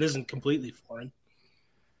 but it isn't completely foreign.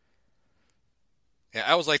 Yeah,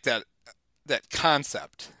 I always like that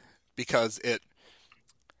concept because it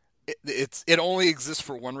only exists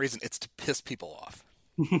for one reason. It's to piss people off.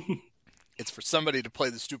 It's for somebody to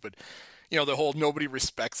play the stupid – the whole nobody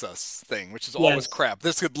respects us thing, which is always crap.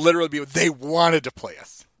 This could literally be they wanted to play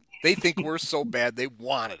us. They think we're so bad, they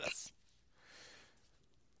wanted us.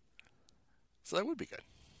 So that would be good.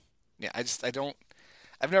 Yeah,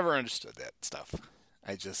 I've never understood that stuff.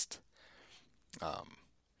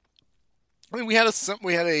 We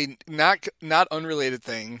had a not unrelated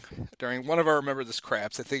thing during one of our Remember This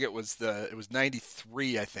Craps. I think it was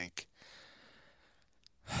 93, I think.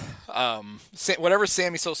 Whatever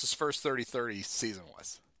Sammy Sosa's first 30-30 season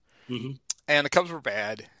was. Mm-hmm. And the Cubs were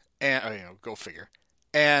bad, and go figure.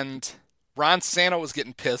 And Ron Santo was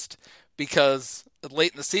getting pissed because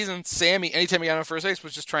late in the season, Sammy, anytime he got on first base,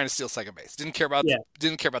 was just trying to steal second base. Didn't care about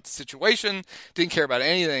the situation, didn't care about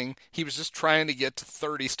anything. He was just trying to get to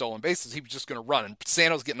 30 stolen bases. He was just going to run. And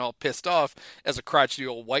Santo's getting all pissed off as a crotchety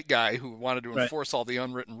old white guy who wanted to enforce all the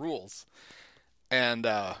unwritten rules. And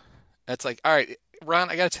it's like, all right,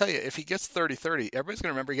 Ron, I got to tell you, if he gets 30-30, everybody's going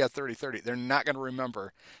to remember he got 30-30. They're not going to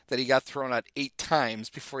remember that he got thrown out 8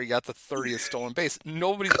 times before he got the 30th stolen base.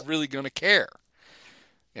 Nobody's really going to care.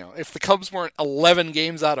 If the Cubs weren't 11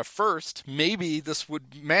 games out of first, maybe this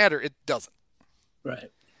would matter. It doesn't.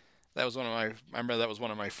 Right. I remember that was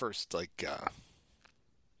one of my first,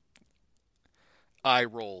 eye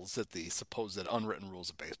rolls at the supposed unwritten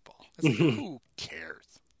rules of baseball. It's like, who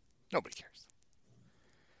cares? Nobody cares.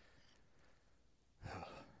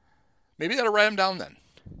 Maybe I got to write them down then.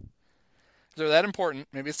 If they're that important,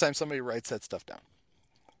 maybe it's time somebody writes that stuff down.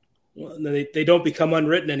 Well, they don't become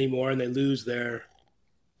unwritten anymore, and they lose their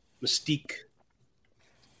mystique.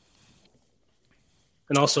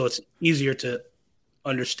 And also, it's easier to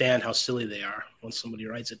understand how silly they are when somebody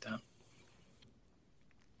writes it down.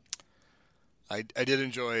 I did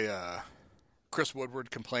enjoy Chris Woodward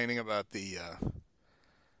complaining about the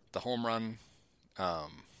home run. I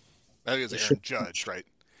think it was Aaron Judge, right?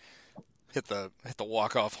 Hit the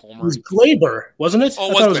walk-off homer. It was Glaber, wasn't it? Oh,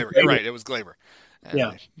 it was Glaber. You're right. It was Glaber. And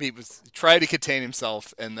yeah. He tried to contain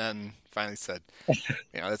himself, and then finally said,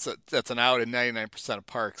 that's an out in 99% of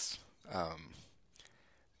parks.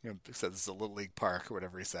 He said this is a little league park or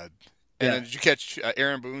whatever he said. And then did you catch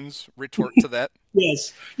Aaron Boone's retort to that?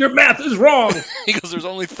 Yes. Your math is wrong. He goes, there's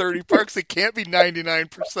only 30 parks. It can't be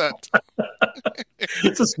 99%.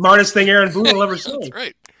 It's the smartest thing Aaron Boone will ever say. That's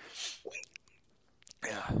right.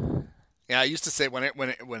 Yeah. Yeah, I used to say when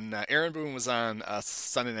Aaron Boone was on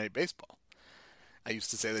Sunday Night Baseball, I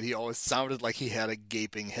used to say that he always sounded like he had a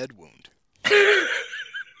gaping head wound.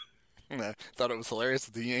 And I thought it was hilarious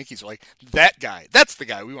that the Yankees were like, that guy, that's the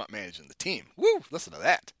guy we want managing the team. Woo, listen to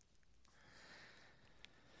that.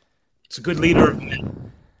 It's a good leader of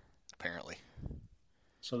men. Apparently.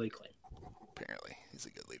 So they claim. Apparently. He's a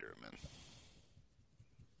good leader of men.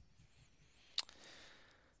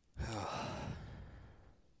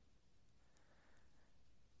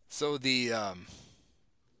 So the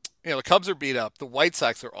Cubs are beat up. The White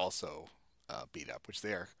Sox are also beat up, which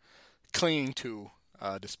they are clinging to,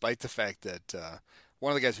 despite the fact that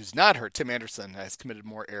one of the guys who's not hurt, Tim Anderson, has committed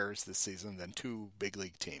more errors this season than two big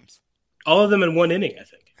league teams. All of them in one inning, I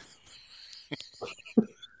think.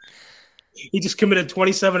 He just committed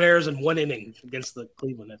 27 errors in one inning against the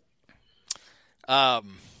Cleveland.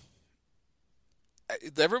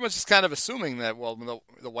 Everyone's just kind of assuming that, well,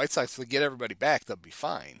 the White Sox will get everybody back, they'll be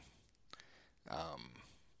fine.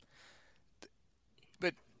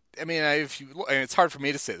 But I mean, it's hard for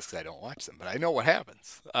me to say this because I don't watch them, but I know what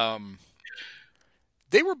happens.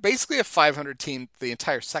 They were basically a 500 team the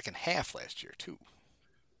entire second half last year too.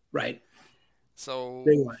 Right. So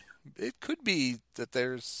it could be that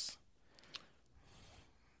there's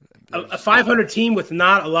a 500 team with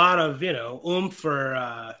not a lot of oomph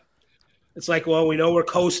or. It's like, well, we know we're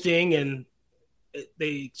coasting, and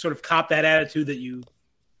they sort of cop that attitude that you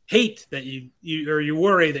hate, that you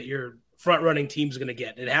worry that your front-running team's going to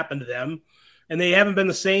get. It happened to them, and they haven't been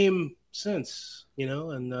the same since,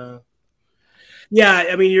 And yeah,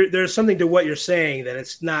 I mean, there's something to what you're saying, that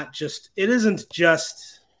it isn't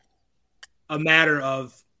just a matter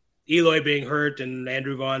of Eloy being hurt and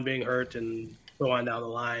Andrew Vaughn being hurt and so on down the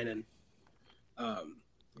line, and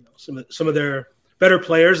some of their better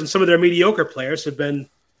players and some of their mediocre players have been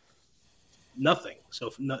nothing.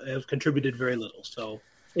 So have contributed very little. So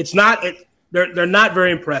they're not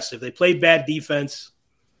very impressive. They play bad defense.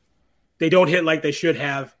 They don't hit like they should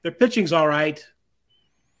have. Their pitching's all right.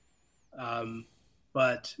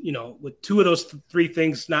 But with two of those three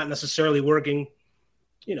things not necessarily working,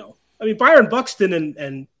 I mean, Byron Buxton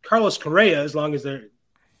and Carlos Correa, as long as they're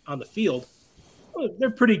on the field,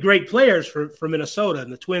 they're pretty great players for Minnesota.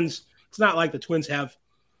 And the Twins, it's not like the Twins have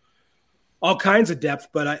all kinds of depth,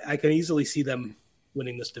 but I can easily see them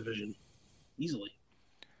winning this division. Easily.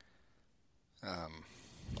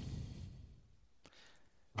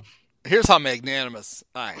 Here's how magnanimous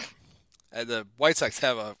I am. The White Sox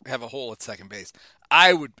have a hole at second base.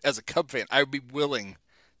 I would, as a Cub fan, I would be willing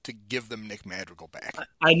to give them Nick Madrigal back.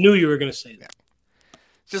 I knew you were going to say that. Yeah.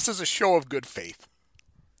 Just as a show of good faith.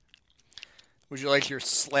 Would you like your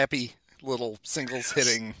slappy little singles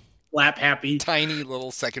hitting, slap happy, tiny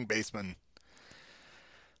little second baseman?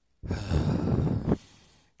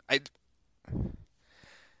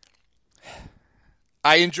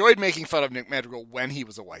 I enjoyed making fun of Nick Madrigal when he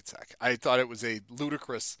was a White Sox. I thought it was a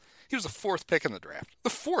ludicrous. He was the fourth pick in the draft. The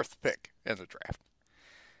fourth pick in the draft.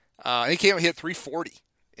 He hit 340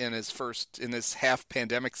 in this half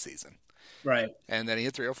pandemic season. Right. And then he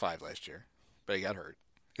hit 305 last year, but he got hurt.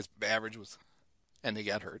 His average was, and he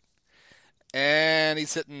got hurt. And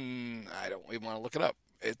he's hitting, I don't even want to look it up.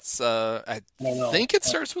 It's, I think it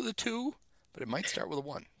starts with a 2, but it might start with a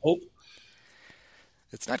 1. Oh.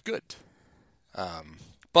 It's not good.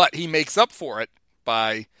 But he makes up for it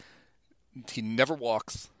by, he never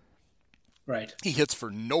walks. Right. He hits for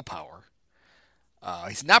no power.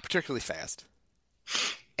 He's not particularly fast.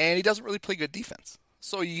 And he doesn't really play good defense.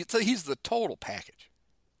 So he's the total package,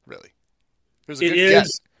 really. It was a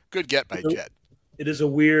good get by Jed. It was a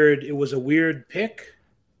weird pick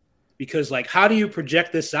because, like, how do you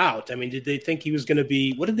project this out? I mean, did they think he was going to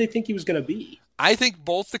be? What did they think he was going to be? I think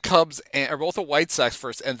both the White Sox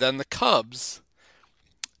first, and then the Cubs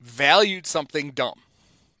valued something dumb,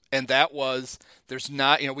 and that was there's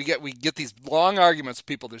not. We get these long arguments with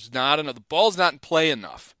people. There's not enough. The ball's not in play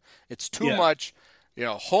enough. It's too much.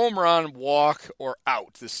 home run, walk, or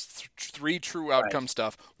out. This three true outcome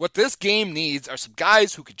stuff. What this game needs are some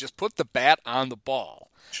guys who could just put the bat on the ball.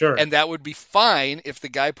 Sure. And that would be fine if the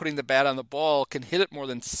guy putting the bat on the ball can hit it more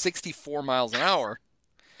than 64 miles an hour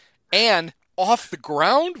and off the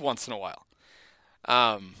ground once in a while.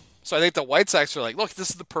 So I think the White Sox are like, look, this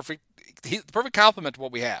is the perfect complement to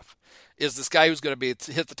what we have. Is this guy who's going to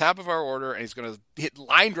hit the top of our order, and he's going to hit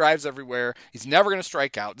line drives everywhere. He's never going to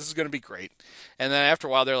strike out. This is going to be great. And then after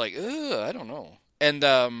a while, they're like, I don't know. And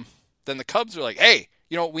then the Cubs are like, hey,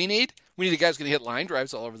 you know what we need? We need a guy who's going to hit line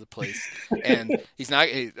drives all over the place. And he's not.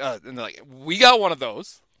 And they're like, we got one of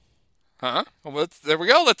those. Huh? Well, there we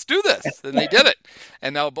go. Let's do this. And they did it.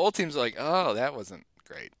 And now both teams are like, oh, that wasn't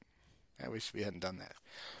great. I wish we hadn't done that.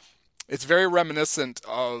 It's very reminiscent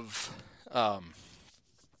of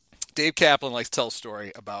Dave Kaplan likes to tell a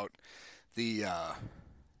story about the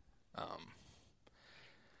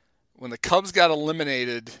when the Cubs got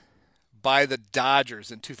eliminated by the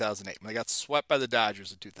Dodgers in 2008. When they got swept by the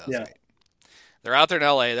Dodgers in 2008. Yeah. They're out there in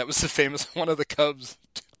L.A. That was the famous one of the Cubs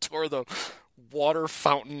tore the water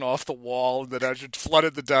fountain off the wall. The Dodger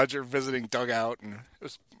flooded the Dodger visiting dugout, and it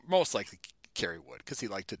was most likely Kerry Wood because he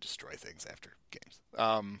liked to destroy things after games.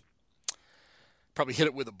 Probably hit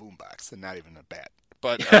it with a boombox and not even a bat.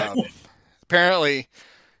 But apparently,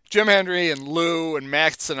 Jim Hendry and Lou and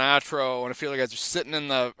Max Sinatro and a few other guys are sitting in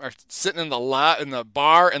the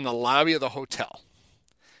bar in the lobby of the hotel,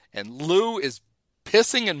 and Lou is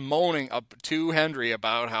pissing and moaning up to Hendry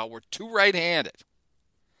about how we're too right-handed.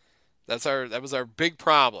 That was our big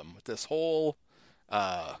problem with this whole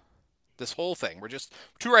thing. We're just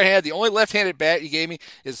too right-handed. The only left-handed bat you gave me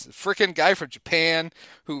is the frickin' guy from Japan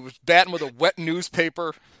who was batting with a wet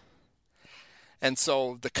newspaper. And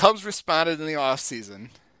so the Cubs responded in the offseason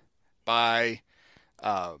by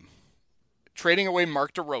trading away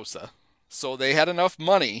Mark DeRosa, so they had enough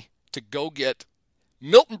money to go get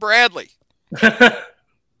Milton Bradley. It's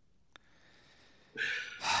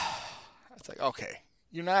like, okay,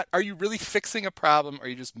 are you really fixing a problem, or are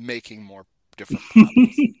you just making more different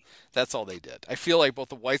problems? That's all they did. I feel like both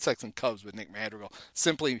the White Sox and Cubs with Nick Madrigal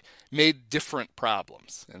simply made different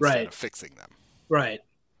problems instead of fixing them. Right.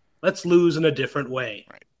 Let's lose in a different way.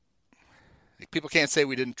 Right. Like, people can't say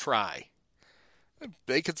we didn't try.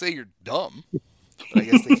 They could say you're dumb, but I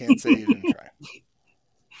guess they can't say you didn't try.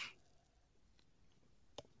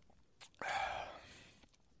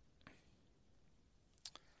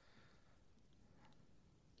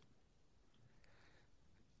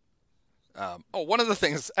 One of the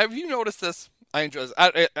things, have you noticed this? I enjoy this.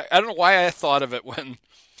 I don't know why I thought of it when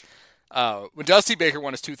Dusty Baker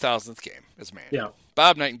won his 2000th game as manager. Yeah.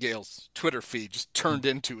 Bob Nightingale's Twitter feed just turned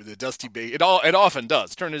into the Dusty Baker. It often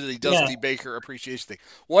does. Turned into the Dusty Baker appreciation thing.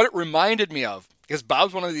 What it reminded me of, because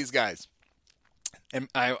Bob's one of these guys, and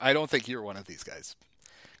I don't think you're one of these guys.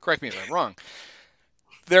 Correct me if I'm wrong.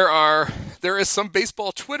 There is some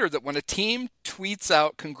baseball Twitter that when a team tweets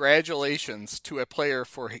out congratulations to a player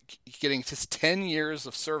for getting just 10 years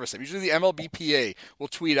of service time, usually the MLBPA will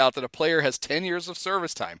tweet out that a player has 10 years of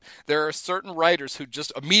service time. There are certain writers who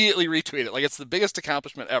just immediately retweet it like it's the biggest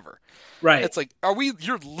accomplishment ever. Right. It's like,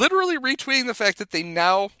 you're literally retweeting the fact that they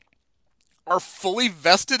now are fully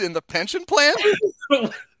vested in the pension plan?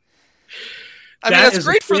 That's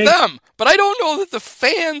great for them, but I don't know that the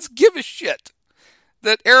fans give a shit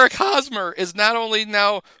that Eric Hosmer is not only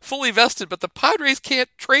now fully vested, but the Padres can't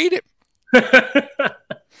trade him.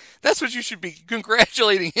 That's what you should be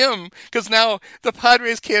congratulating him, because now the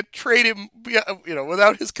Padres can't trade him,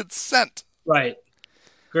 without his consent. Right.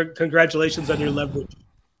 Congratulations on your leverage.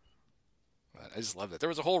 I just love that. There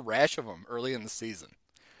was a whole rash of them early in the season.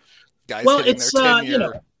 Guys hitting their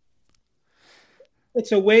 10-year.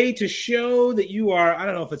 It's a way to show that you are, I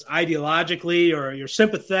don't know if it's ideologically or you're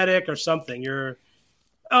sympathetic or something. You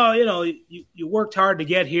worked hard to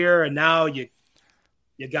get here, and now you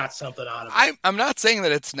got something out of it. I'm not saying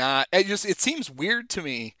that it's not. It seems weird to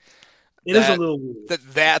me. It is a little weird.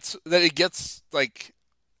 That it gets like.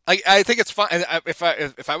 I think it's fine.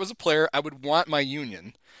 If I was a player, I would want my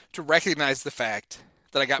union to recognize the fact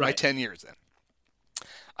that I got my 10 years in.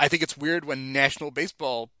 I think it's weird when National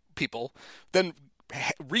Baseball people then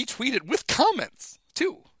retweet it with comments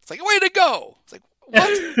too. It's like, way to go. It's like,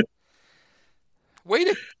 what? Way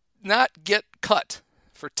to not get cut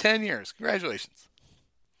for 10 years. Congratulations.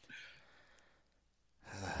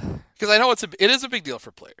 Because I know it is a big deal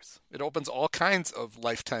for players. It opens all kinds of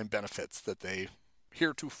lifetime benefits that they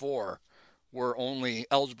heretofore were only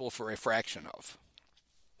eligible for a fraction of.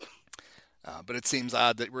 But it seems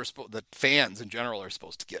odd that that fans in general are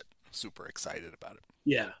supposed to get super excited about it.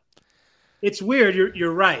 Yeah, it's weird.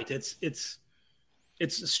 You're right. It's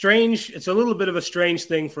it's strange. It's a little bit of a strange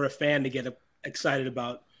thing for a fan to get excited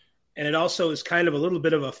about. And it also is kind of a little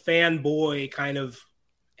bit of a fanboy kind of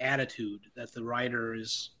attitude that the writer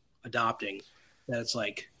is adopting. That it's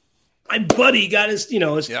like, my buddy got his,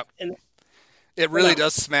 Yep. And it really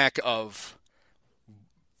does smack of,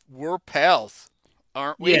 we're pals,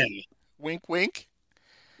 aren't we? Yeah. Wink, wink.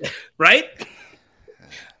 Right?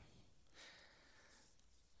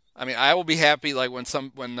 I mean, I will be happy like when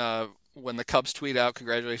the Cubs tweet out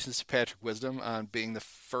congratulations to Patrick Wisdom on being the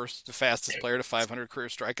fastest player to 500 career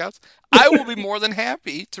strikeouts. I will be more than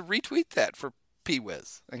happy to retweet that for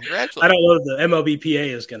P-Wiz and congratulate. I don't know if the MLBPA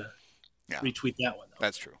is going to retweet that one, though.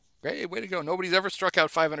 That's true. Great way to go. Nobody's ever struck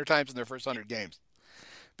out 500 times in their first 100 games,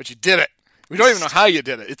 but you did it. We don't even know how you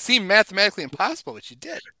did it. It seemed mathematically impossible, but you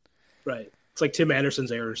did. Right. It's like Tim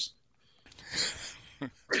Anderson's errors.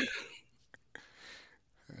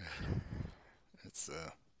 It's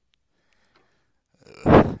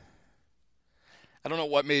I don't know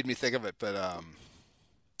what made me think of it, but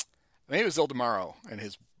maybe it was Ildemaro and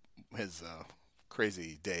his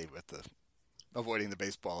crazy day with the avoiding the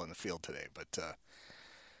baseball in the field today. But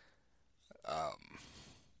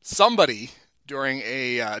somebody during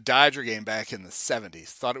a Dodger game back in the 70s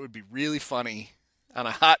thought it would be really funny on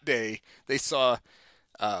a hot day. They saw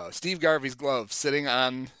Steve Garvey's glove sitting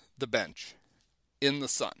on the bench in the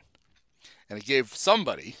sun. And it gave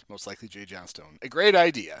somebody, most likely Jay Johnstone, a great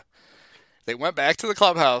idea. They went back to the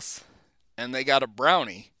clubhouse and they got a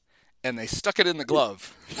brownie and they stuck it in the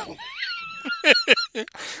glove.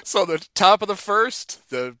 So the top of the first,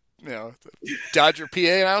 the Dodger PA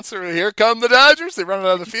announcer, here come the Dodgers. They run it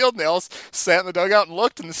on the field and they all sat in the dugout and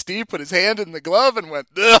looked, and Steve put his hand in the glove and went,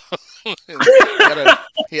 ugh.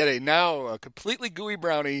 He had a now completely gooey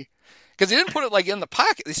brownie because he didn't put it like in the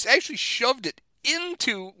pocket. They actually shoved it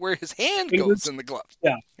into where his hand goes in the glove.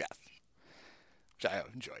 Yeah. Yes. Which I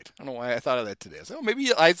enjoyed. I don't know why I thought of that today. So maybe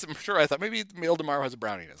I thought maybe Ildemaro has a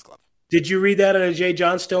brownie in his glove. Did you read that in a Jay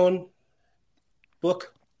Johnstone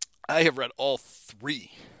book? I have read all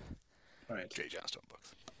three Jay Johnstone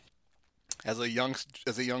books. As a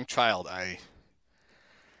young child, I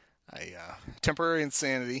Temporary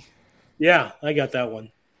Insanity. Yeah, I got that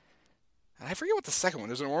one. I forget what the second one.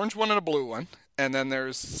 There's an orange one and a blue one, and then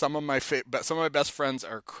there's some of my best friends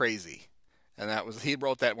are crazy, and he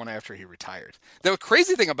wrote that one after he retired. The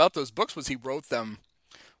crazy thing about those books was he wrote them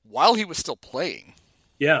while he was still playing.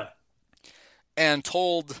 Yeah, and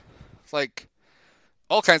told like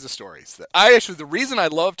all kinds of stories. The reason I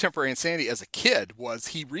loved Temporary Insanity as a kid was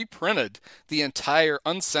he reprinted the entire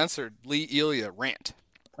uncensored Lee Elia rant.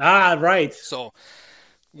 Ah, right. So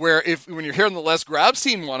when you're hearing the Les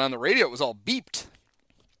Grobstein one on the radio, it was all beeped.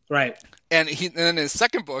 Right. And then in his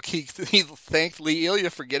second book, he thanked Lee Elia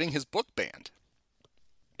for getting his book banned.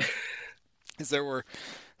 Because there were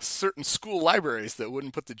certain school libraries that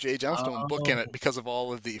wouldn't put the Jay Johnstone book in it because of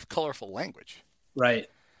all of the colorful language. Right.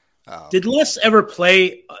 Did Les ever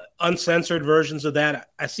play uncensored versions of that?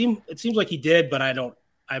 It seems like he did, but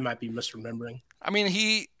I might be misremembering. I mean,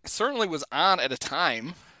 he certainly was on at a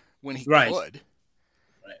time when he could. Right.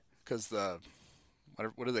 Because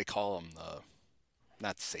what do they call them?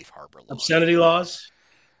 Not safe harbor laws. Obscenity laws?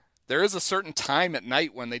 There is a certain time at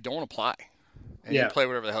night when they don't apply. And you can play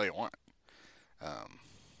whatever the hell you want.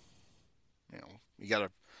 You got to...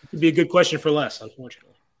 It'd be a good question for Les,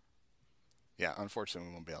 unfortunately. Yeah, unfortunately,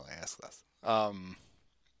 we won't be able to ask Les. I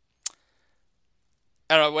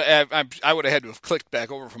don't know. I would have had to have clicked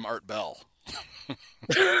back over from Art Bell.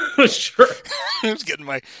 Sure. I was getting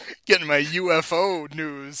my UFO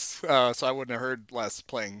news, so I wouldn't have heard Les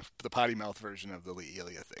playing the potty mouth version of the Lee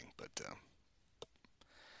Elia thing. But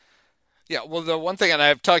yeah, well, the one thing, and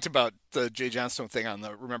I've talked about the Jay Johnstone thing on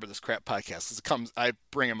the Remember This Crap podcast, is I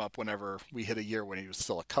bring him up whenever we hit a year when he was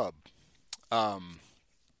still a Cub.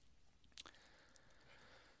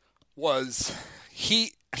 Was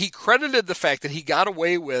he credited the fact that he got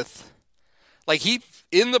away with, like,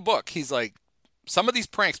 in the book, he's like, some of these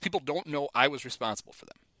pranks, people don't know I was responsible for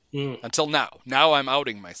them until now. Now I'm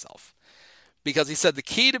outing myself. Because he said the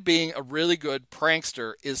key to being a really good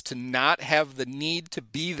prankster is to not have the need to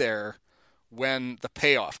be there when the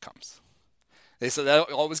payoff comes. They said that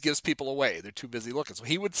always gives people away. They're too busy looking. So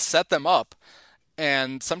he would set them up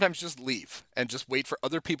and sometimes just leave and just wait for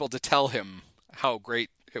other people to tell him how great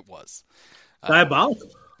it was. Diabolical.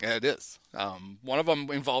 Yeah, it is. One of them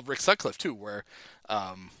involved Rick Sutcliffe, too, where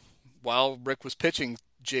while Rick was pitching,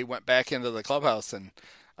 Jay went back into the clubhouse and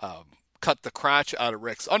cut the crotch out of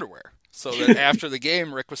Rick's underwear. So that after the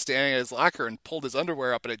game, Rick was standing at his locker and pulled his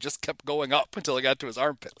underwear up, and it just kept going up until it got to his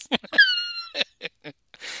armpits.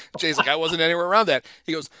 Jay's like, I wasn't anywhere around that.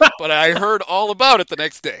 He goes, but I heard all about it the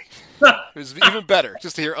next day. It was even better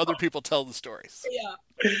just to hear other people tell the stories.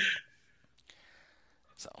 Yeah.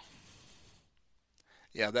 So,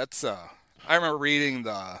 yeah, that's, I remember reading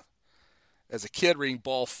as a kid, reading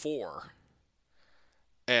Ball 4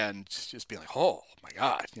 and just being like, oh my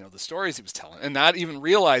God, the stories he was telling, and not even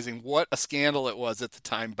realizing what a scandal it was at the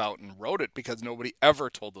time Boughton wrote it, because nobody ever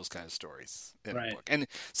told those kind of stories in a book. And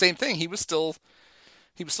same thing, he was still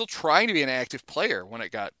trying to be an active player when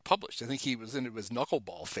it got published. I think he was into his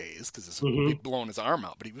knuckleball phase because he'd blown his arm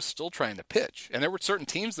out, but he was still trying to pitch. And there were certain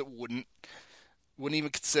teams that wouldn't even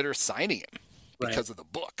consider signing him because of the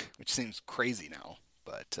book, which seems crazy now,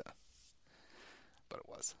 but it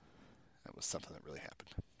was. That was something that really happened.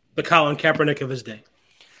 The Colin Kaepernick of his day.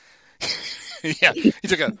 Yeah, he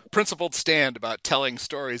took a principled stand about telling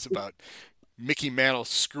stories about Mickey Mantle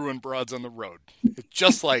screwing broads on the road,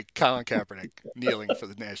 just like Colin Kaepernick kneeling for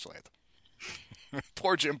the national anthem.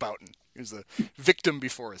 Poor Jim Boughton. He was a victim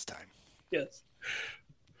before his time. Yes.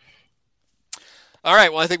 All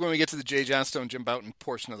right, well, I think when we get to the Jay Johnstone, Jim Boughton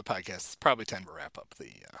portion of the podcast, it's probably time to wrap up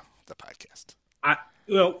the podcast.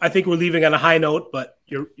 I think we're leaving on a high note, but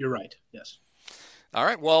you're right. Yes. All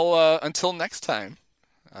right. Well, until next time.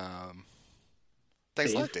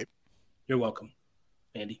 Thanks Dave. a lot, Dave. You're welcome,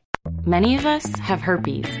 Andy. Many of us have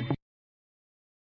herpes.